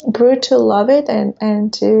grew to love it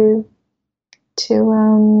and to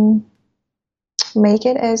make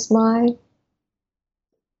it as my,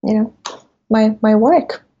 you know, my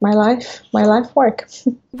work, my life work.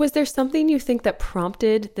 Was there something you think that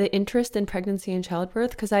prompted the interest in pregnancy and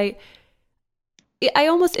childbirth? Because I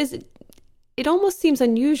almost is it almost seems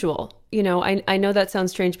unusual. I know that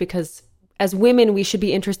sounds strange because as women, we should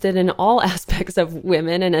be interested in all aspects of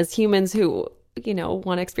women, and as humans who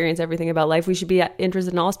want to experience everything about life, we should be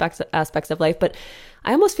interested in all aspects of life. But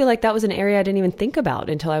I almost feel like that was an area I didn't even think about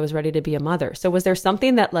until I was ready to be a mother. So was there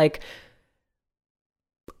something that like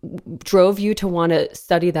drove you to want to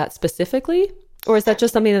study that specifically? Or is that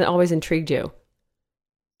just something that always intrigued you?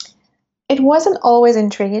 It wasn't always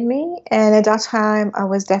intriguing me. And at that time, I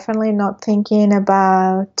was definitely not thinking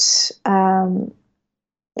about,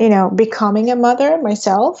 becoming a mother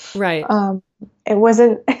myself. Right. It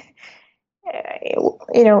wasn't,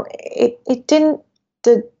 it didn't,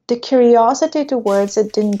 the curiosity towards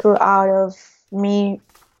it didn't grow out of me,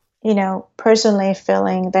 personally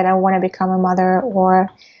feeling that I want to become a mother or,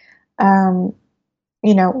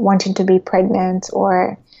 wanting to be pregnant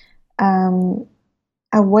or,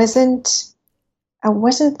 I wasn't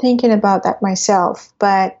thinking about that myself,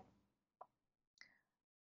 but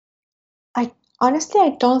I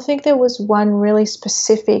don't think there was one really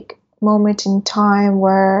specific moment in time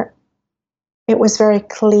where it was very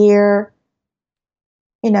clear,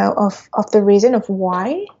 of the reason of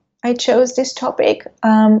why I chose this topic.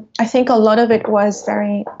 I think a lot of it was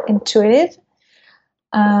very intuitive.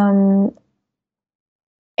 And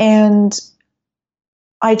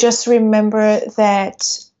I just remember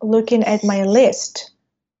that looking at my list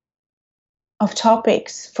of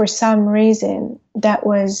topics, for some reason, that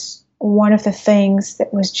was one of the things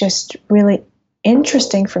that was just really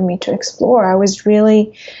interesting for me to explore. I was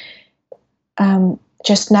really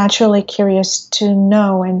just naturally curious to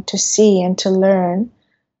know and to see and to learn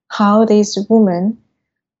how these women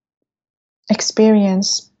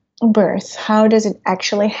experience birth. How does it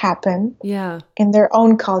actually happen? Yeah. In their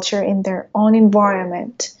own culture, in their own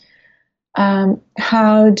environment?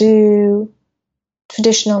 How do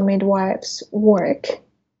traditional midwives work?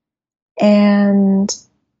 And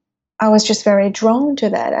I was just very drawn to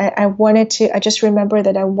that. I just remember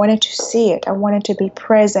that I wanted to see it. I wanted to be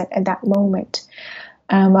present at that moment.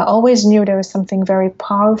 I always knew there was something very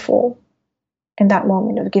powerful in that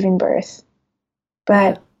moment of giving birth.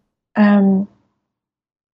 But, and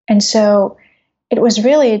so it was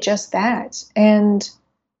really just that. And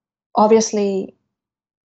obviously,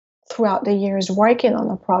 throughout the years working on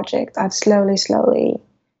the project, I've slowly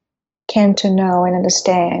came to know and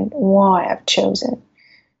understand why I've chosen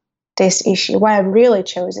this issue, why I've really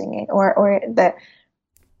chosen it, or that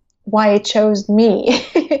why it chose me.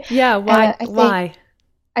 Yeah. Why? Why?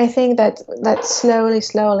 I think that slowly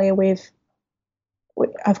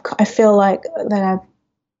I feel like that I've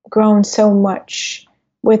grown so much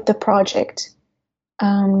with the project,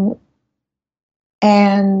 and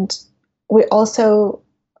we also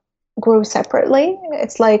grew separately.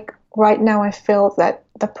 It's like right now I feel that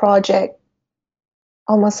the project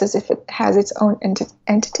almost as if it has its own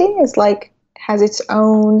entity. It's like has its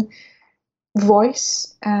own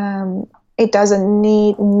voice. It doesn't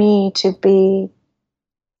need me to be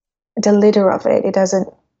the leader of it. It doesn't,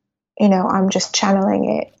 I'm just channeling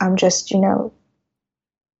it. I'm just,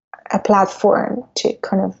 a platform to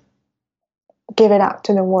kind of give it out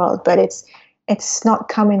to the world. But it's not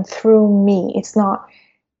coming through me. It's not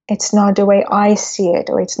the way I see it,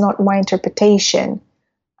 or it's not my interpretation.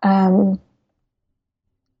 I'm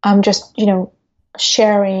just,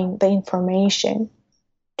 sharing the information,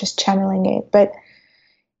 just channeling it. But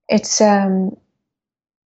it's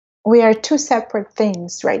we are two separate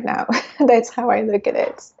things right now. That's how I look at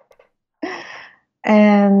it.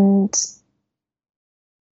 And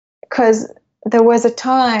because there was a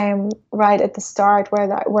time right at the start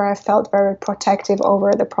where I felt very protective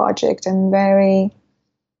over the project and very,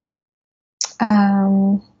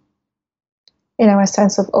 a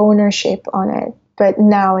sense of ownership on it. But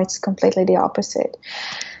now it's completely the opposite.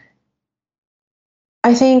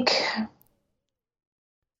 I think,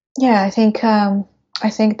 yeah, I think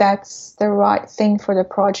that's the right thing for the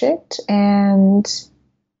project, and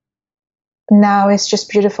now it's just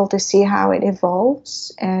beautiful to see how it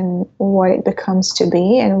evolves and what it becomes to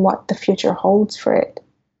be and what the future holds for it,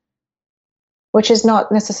 which is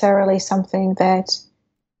not necessarily something that,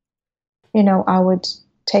 I would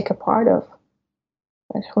take a part of,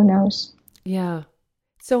 but who knows? Yeah.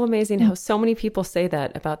 So amazing how so many people say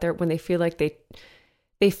that about when they feel like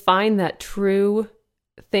they find that true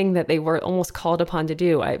thing that they were almost called upon to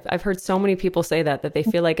do. I've heard so many people say that they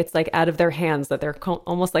feel like it's like out of their hands, that they're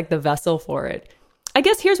almost like the vessel for it. I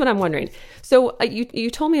guess here's what I'm wondering. So you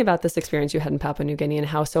told me about this experience you had in Papua New Guinea and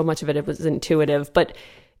how so much of it was intuitive, but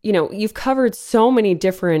you've covered so many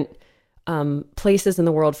different places in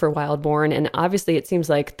the world for Wildborn, and obviously it seems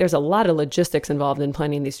like there's a lot of logistics involved in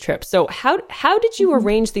planning these trips. So how did you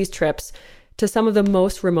arrange these trips to some of the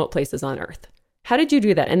most remote places on Earth? How did you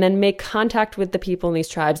do that? And then make contact with the people in these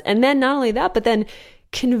tribes, and then not only that, but then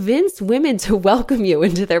convince women to welcome you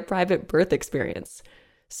into their private birth experience.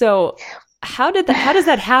 So how does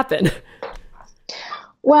that happen?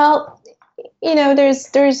 Well, there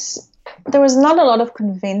was not a lot of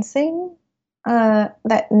convincing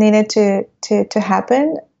that needed to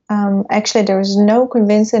happen. Actually, there was no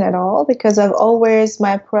convincing at all, because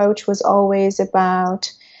my approach was always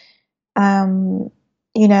about,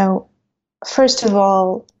 first of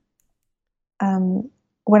all,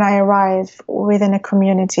 when I arrive within a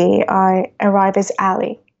community, I arrive as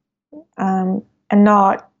Ali, and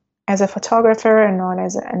not as a photographer and not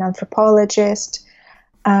as an anthropologist.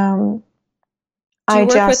 Do you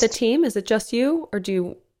work with a team? Is it just you, or do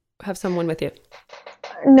you have someone with you?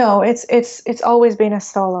 No, it's always been a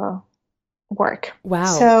solo work. Wow.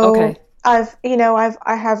 So okay. I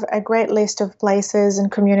have a great list of places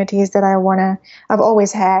and communities that I've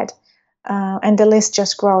always had, and the list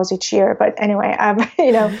just grows each year. But anyway,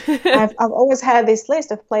 I've always had this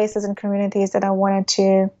list of places and communities that I wanted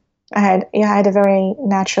to. I had a very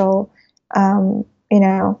natural,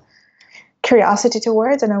 curiosity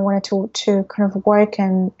towards, and I wanted to kind of work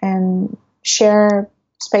and share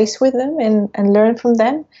space with them and learn from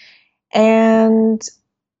them. And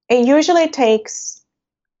it usually takes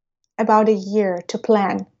about a year to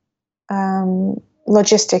plan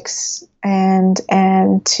logistics and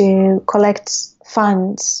to collect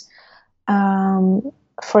funds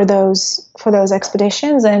for those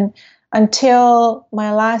expeditions. And until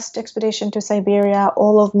my last expedition to Siberia,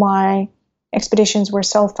 all of my expeditions were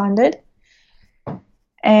self-funded.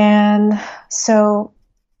 And so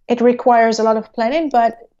it requires a lot of planning,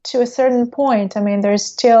 but to a certain point, there's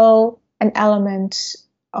still an element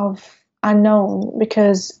of unknown,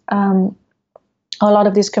 because a lot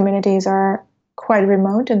of these communities are quite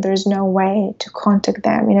remote and there's no way to contact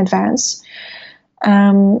them in advance.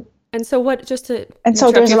 And so what, just to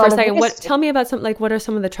so there's you a for lot a second, of tell me about some, like, what are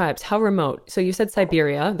some of the tribes? How remote? So you said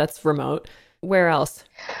Siberia, that's remote. Where else?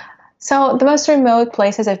 So the most remote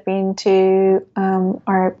places I've been to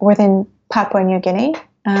are within Papua New Guinea.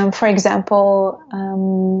 For example,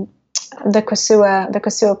 the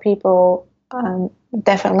Kosua people,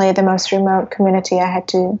 definitely the most remote community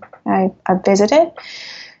I visited.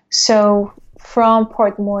 So from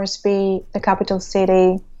Port Moresby, the capital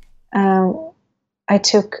city, I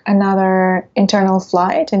took another internal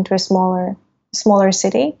flight into a smaller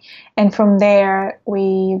city, and from there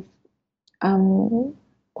we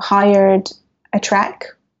hired a truck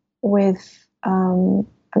with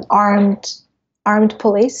armed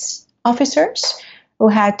police officers who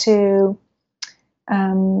had to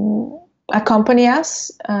accompany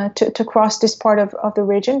us to cross this part of the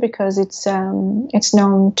region, because it's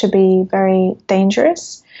known to be very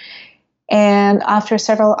dangerous. And after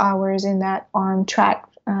several hours in that armed truck,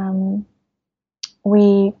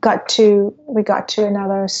 we got to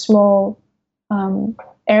another small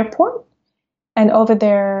airport, and over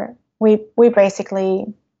there we basically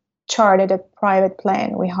chartered a private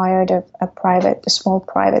plane. We hired a small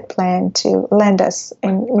private plane to land us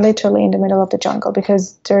literally in the middle of the jungle,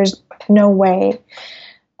 because there's no way,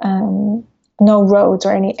 no roads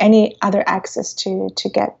or any other access to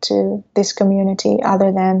get to this community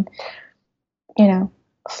other than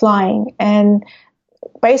flying. And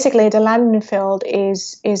basically the landing field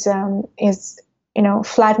is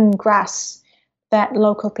flattened grass that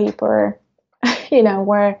local people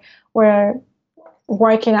were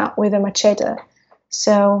working out with a machete.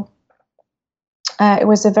 So it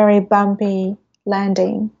was a very bumpy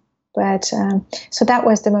landing, but so that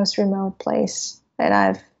was the most remote place that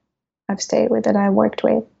I've stayed with, that I worked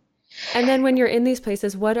with. And then when you're in these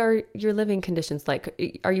places, what are your living conditions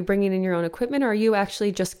like? Are you bringing in your own equipment, or are you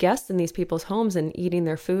actually just guests in these people's homes and eating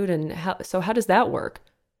their food? And how does that work?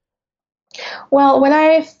 Well, when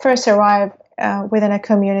I first arrived, within a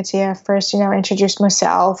community, I first, introduce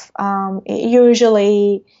myself.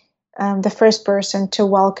 Usually, the first person to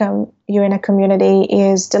welcome you in a community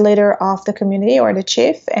is the leader of the community or the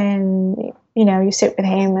chief, and you sit with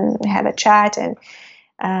him and have a chat, and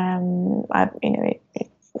I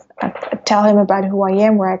tell him about who I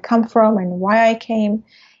am, where I come from, and why I came.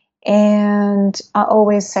 And I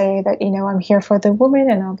always say that I'm here for the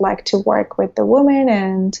woman, and I'd like to work with the woman,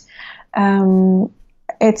 and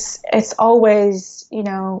it's always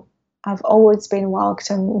I've always been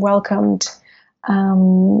welcomed,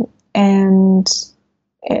 and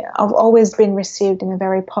I've always been received in a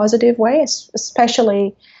very positive way,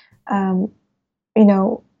 especially of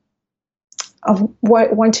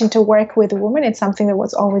wanting to work with a woman. It's something that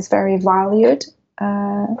was always very valued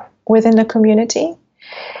within the community.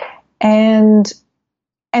 And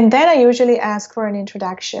then I usually ask for an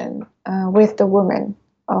introduction with the women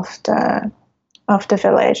of the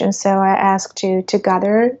village. And so I ask to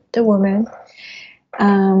gather the women,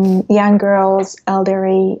 young girls,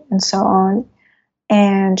 elderly, and so on,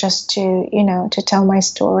 and just to tell my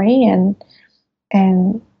story and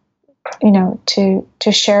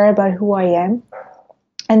to share about who I am.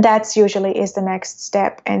 And that's usually is the next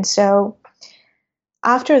step. And so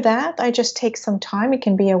after that, I just take some time. It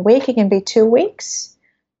can be a week, it can be 2 weeks,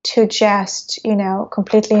 to just,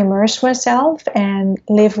 completely immerse myself and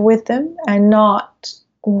live with them and not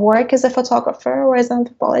work as a photographer or as an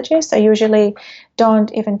anthropologist. I usually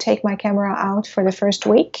don't even take my camera out for the first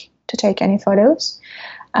week to take any photos.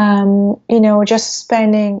 Just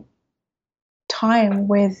spending time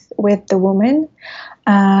with the woman,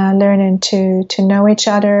 learning to know each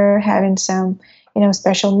other, having some,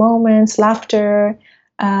 special moments, laughter,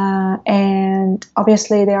 and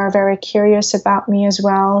obviously they are very curious about me as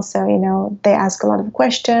well. So, they ask a lot of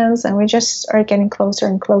questions, and we just are getting closer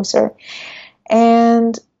and closer.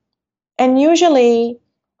 And usually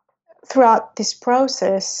throughout this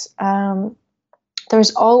process,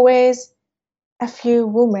 there's always a few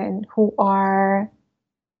women who are,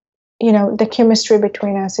 the chemistry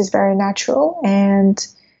between us is very natural. And,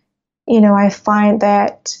 I find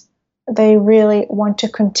that they really want to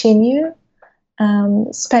continue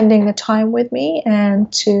spending the time with me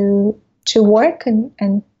and to work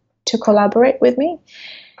and to collaborate with me.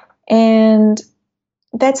 And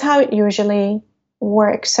that's how it usually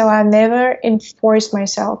works. So I never enforce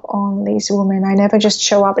myself on these women. I never just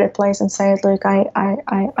show up at a place and say, look,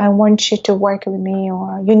 I want you to work with me,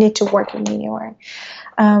 or you need to work with me, or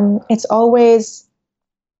it's always,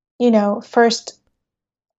 first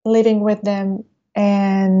living with them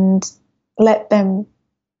and let them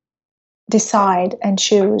decide and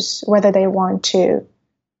choose whether they want to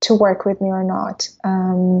work with me or not,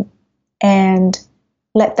 and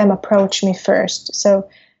let them approach me first. So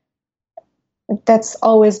that's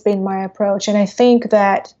always been my approach. And I think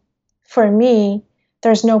that for me,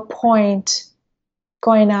 there's no point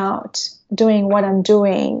going out doing what I'm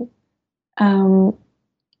doing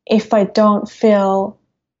if I don't feel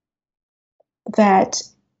that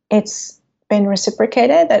it's been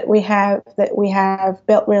reciprocated, that we have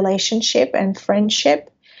built relationship and friendship,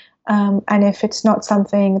 and if it's not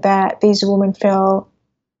something that these women feel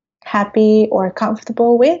happy or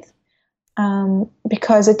comfortable with,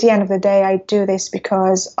 because at the end of the day, I do this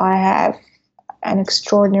because I have an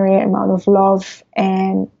extraordinary amount of love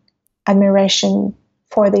and admiration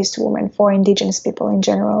for these women, for Indigenous people in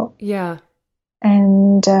general. Yeah.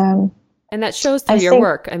 And that shows through your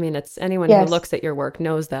work. I mean, it's anyone who looks at your work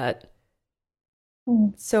knows that.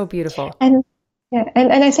 It's so beautiful. And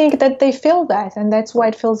I think that they feel that, and that's why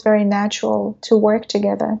it feels very natural to work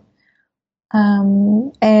together.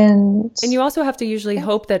 And you also have to usually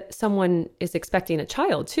hope that someone is expecting a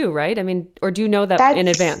child too, right? I mean, or do you know that in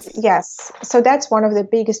advance? Yes. So that's one of the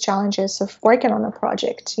biggest challenges of working on a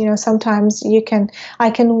project. Sometimes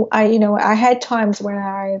I had times where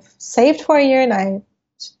I've saved for a year and I,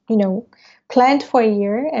 planned for a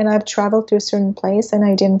year, and I've traveled to a certain place and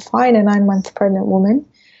I didn't find a 9-month pregnant woman.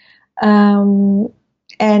 And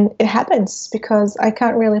it happens because I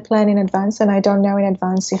can't really plan in advance, and I don't know in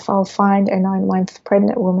advance if I'll find a 9-month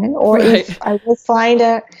pregnant woman, or if I will find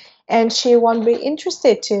her and she won't be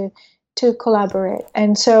interested to collaborate.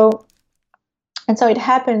 And so it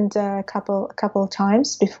happened a couple of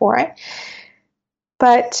times before.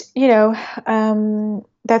 But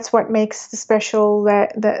that's what makes the special,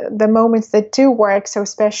 the moments that do work so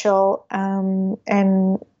special, and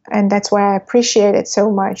that's why I appreciate it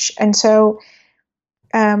so much. And so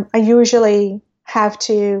I usually have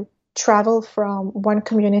to travel from one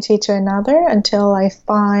community to another until I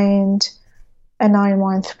find a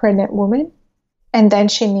 9-month pregnant woman, and then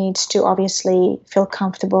she needs to obviously feel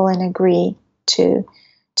comfortable and agree to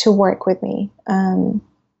work with me.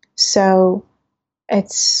 So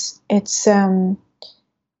it's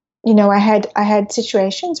I had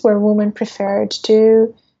situations where women preferred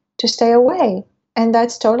to stay away, and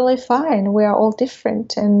that's totally fine. We are all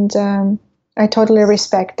different, and I totally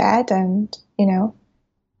respect that. And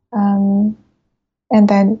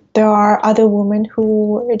then there are other women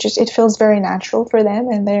who it feels very natural for them,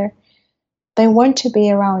 and they want to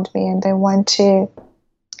be around me, and they want to,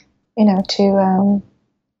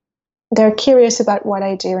 they're curious about what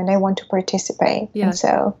I do, and they want to participate. Yeah. And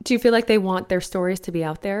so, do you feel like they want their stories to be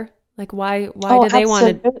out there? Like why oh, do they want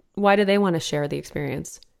to absolutely. why do they want to share the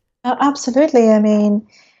experience? Oh, absolutely. I mean,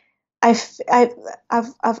 I've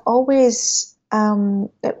always,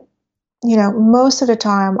 most of the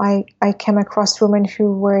time I came across women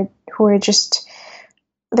who were just,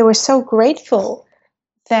 they were so grateful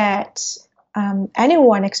that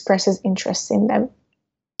anyone expresses interest in them,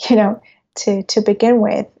 to begin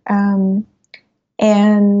with.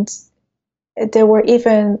 And they were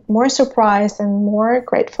even more surprised and more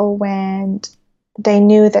grateful when they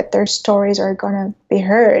knew that their stories are going to be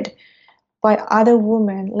heard by other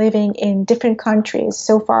women living in different countries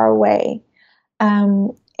so far away.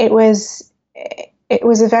 It was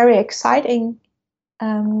a very exciting,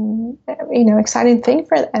 exciting thing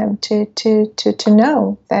for them to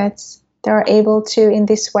know that they are able to, in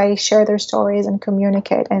this way, share their stories and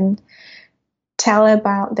communicate and tell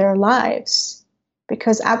about their lives.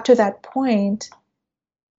 Because up to that point,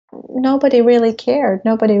 nobody really cared.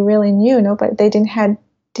 Nobody really knew. They didn't have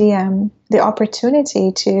the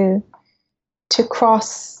opportunity to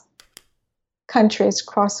cross countries,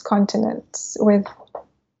 cross continents with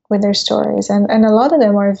their stories, and a lot of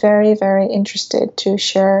them are very, very interested to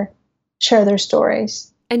share their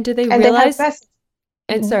stories. And do they and realize? They have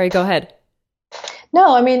And sorry, go ahead.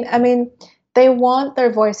 No, I mean, they want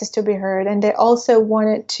their voices to be heard, and they also want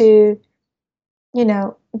it to,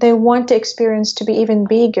 they want the experience to be even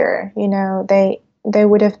bigger. They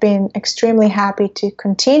would have been extremely happy to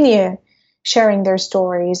continue sharing their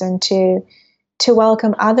stories and to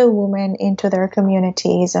welcome other women into their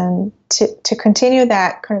communities and to continue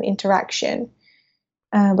that kind of interaction.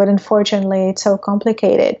 But unfortunately, it's so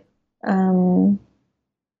complicated.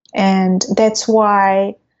 And that's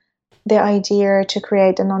why the idea to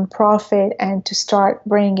create a nonprofit and to start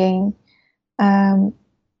bringing a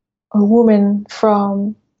woman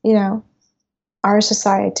from, our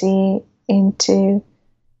society into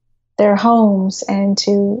their homes and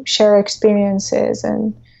to share experiences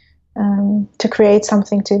and to create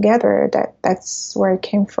something together. That's where it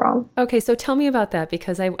came from. Okay, so tell me about that,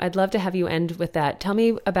 because I'd love to have you end with that. Tell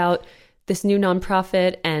me about this new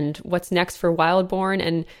nonprofit and what's next for Wildborn,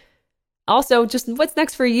 and also just what's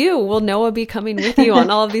next for you. Will Noah be coming with you on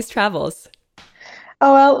all of these travels?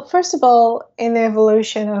 Oh, well, first of all, in the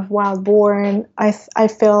evolution of Wildborn, I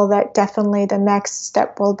feel that definitely the next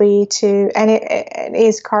step will be and it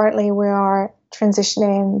is currently, we are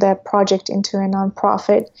transitioning the project into a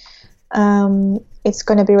nonprofit. It's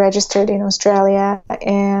going to be registered in Australia,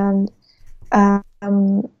 and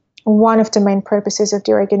one of the main purposes of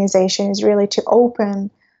the organization is really to open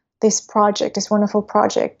this wonderful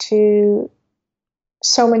project, to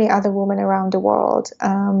so many other women around the world,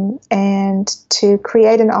 and to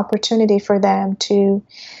create an opportunity for them to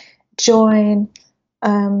join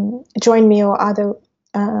me or other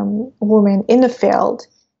women in the field,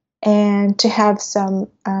 and to have some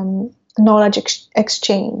knowledge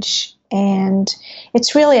exchange. And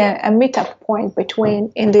it's really a meetup point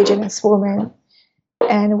between Indigenous women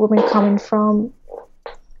and women coming from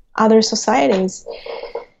other societies.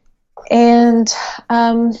 And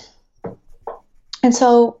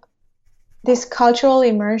so this cultural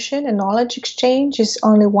immersion and knowledge exchange is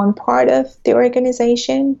only one part of the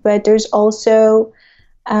organization, but there's also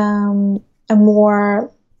a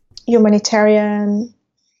more humanitarian,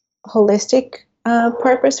 holistic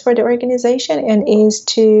purpose for the organization, and is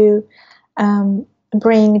to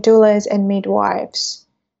bring doulas and midwives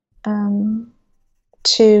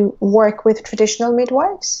to work with traditional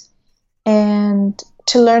midwives and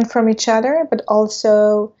to learn from each other, but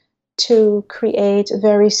also to create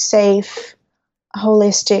very safe,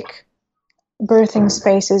 holistic birthing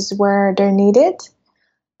spaces where they're needed.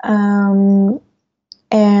 And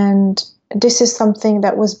this is something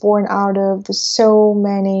that was born out of so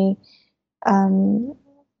many,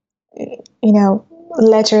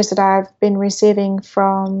 letters that I've been receiving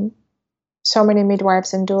from so many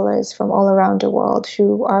midwives and doulas from all around the world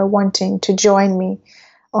who are wanting to join me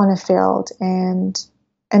on a field and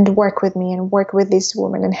work with me and work with these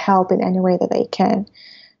women and help in any way that they can.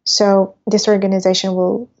 So this organization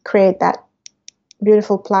will create that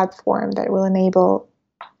beautiful platform that will enable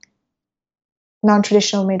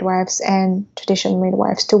non-traditional midwives and traditional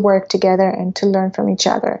midwives to work together and to learn from each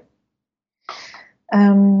other.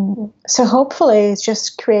 So hopefully it's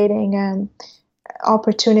just creating an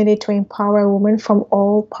opportunity to empower women from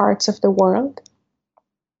all parts of the world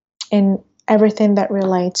in everything that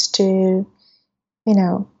relates to,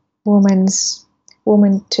 women's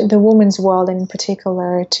world, and in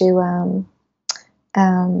particular to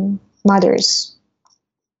mothers.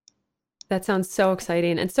 That sounds so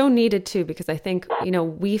exciting and so needed too, because I think,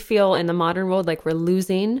 we feel in the modern world like we're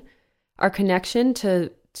losing our connection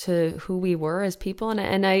to who we were as people.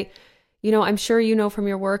 And I, I'm sure from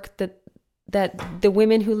your work that the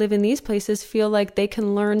women who live in these places feel like they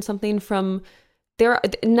can learn something from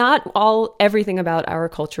everything about our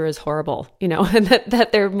culture is horrible, and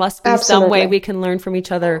that there must be Absolutely. some way we can learn from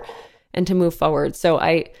each other and to move forward. So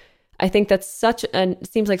I think that's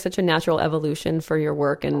seems like such a natural evolution for your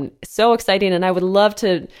work, and so exciting. And I would love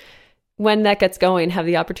to, when that gets going, have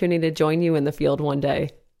the opportunity to join you in the field one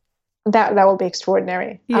day. That will be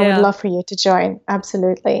extraordinary. Yeah. I would love for you to join.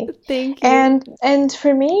 Absolutely. Thank you. And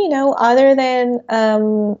for me, other than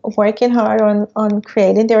working hard on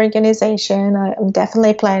creating the organization, I'm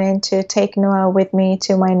definitely planning to take Noah with me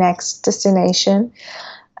to my next destination.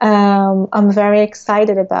 I'm very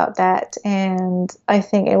excited about that, and I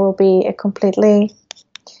think it will be a completely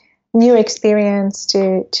new experience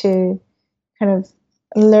to kind of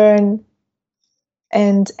learn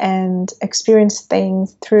and experience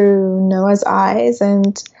things through Noah's eyes.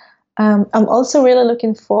 And I'm also really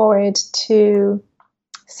looking forward to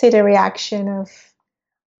see the reaction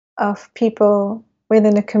of people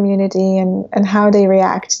within the community and how they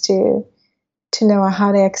react to Noah,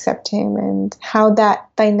 how they accept him, and how that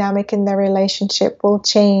dynamic in their relationship will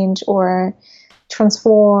change or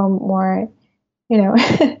transform, or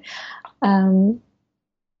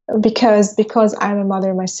because I'm a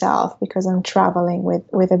mother myself, because I'm traveling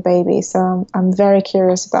with a baby. So I'm very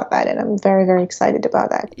curious about that, and I'm very, very excited about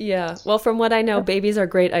that. Yeah. Well, from what I know, babies are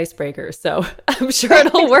great icebreakers, so I'm sure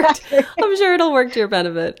it'll work. I'm sure it'll work to your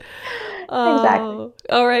benefit. Exactly.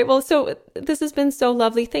 All right. Well, so this has been so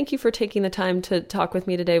lovely. Thank you for taking the time to talk with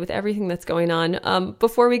me today with everything that's going on.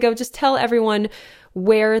 Before we go, just tell everyone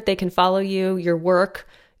where they can follow you, your work.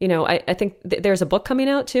 I think there's a book coming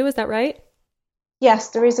out too. Is that right? Yes,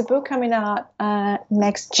 there is a book coming out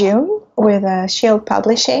next June with Shield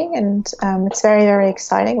Publishing, and it's very, very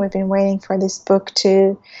exciting. We've been waiting for this book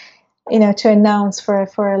to announce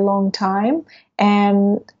for a long time,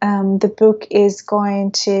 and the book is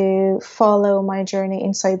going to follow my journey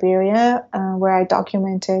in Siberia, where I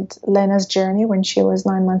documented Lena's journey when she was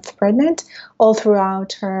 9 months pregnant, all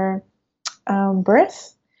throughout her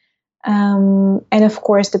birth. And of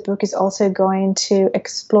course, the book is also going to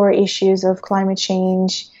explore issues of climate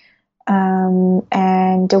change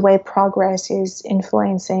and the way progress is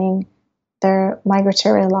influencing their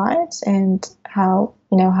migratory lives, and how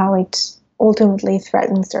it ultimately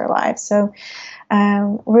threatens their lives. So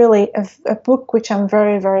really a book which I'm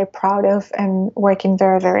very, very proud of and working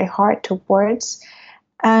very, very hard towards.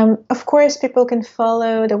 Of course, people can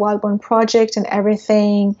follow the Wildborn Project and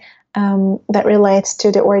everything that relates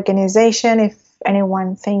to the organization. If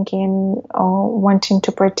anyone thinking or wanting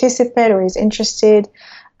to participate or is interested,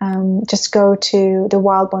 just go to the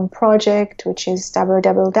Wildborn Project, which is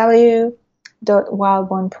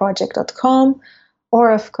www.wildbornproject.com,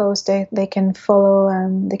 or of course they can follow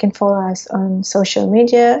us on social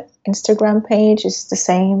media. Instagram page is the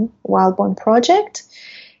same, Wildborn Project,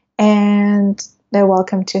 and they're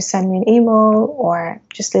welcome to send me an email or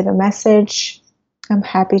just leave a message. I'm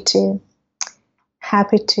happy to,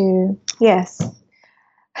 yes.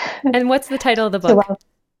 And what's the title of the book?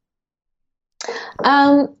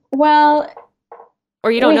 Well,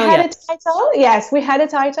 or you don't know yet? We had a title. Yes, we had a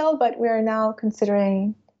title, but we're now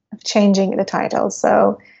considering changing the title.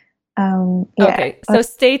 So, yeah. Okay, so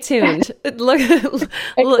stay tuned. Look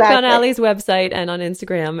on Ali's website and on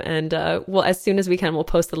Instagram, and as soon as we can, we'll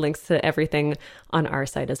post the links to everything on our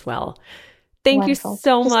site as well. Thank Wonderful. You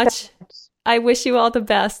so much. I wish you all the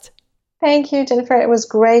best. Thank you, Jennifer. It was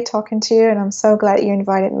great talking to you, and I'm so glad you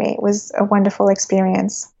invited me. It was a wonderful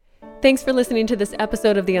experience. Thanks for listening to this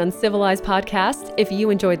episode of the Uncivilized Podcast. If you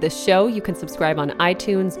enjoyed this show, you can subscribe on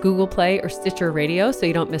iTunes, Google Play, or Stitcher Radio so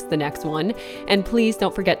you don't miss the next one. And please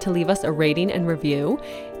don't forget to leave us a rating and review.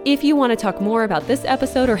 If you want to talk more about this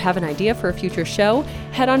episode or have an idea for a future show,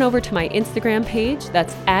 head on over to my Instagram page.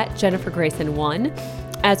 That's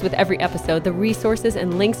 @JenniferGrayson1. As with every episode, the resources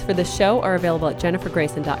and links for the show are available at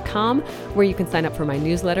jennifergrayson.com, where you can sign up for my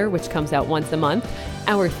newsletter, which comes out once a month.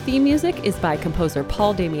 Our theme music is by composer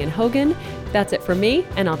Paul Damian Hogan. That's it for me,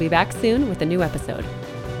 and I'll be back soon with a new episode.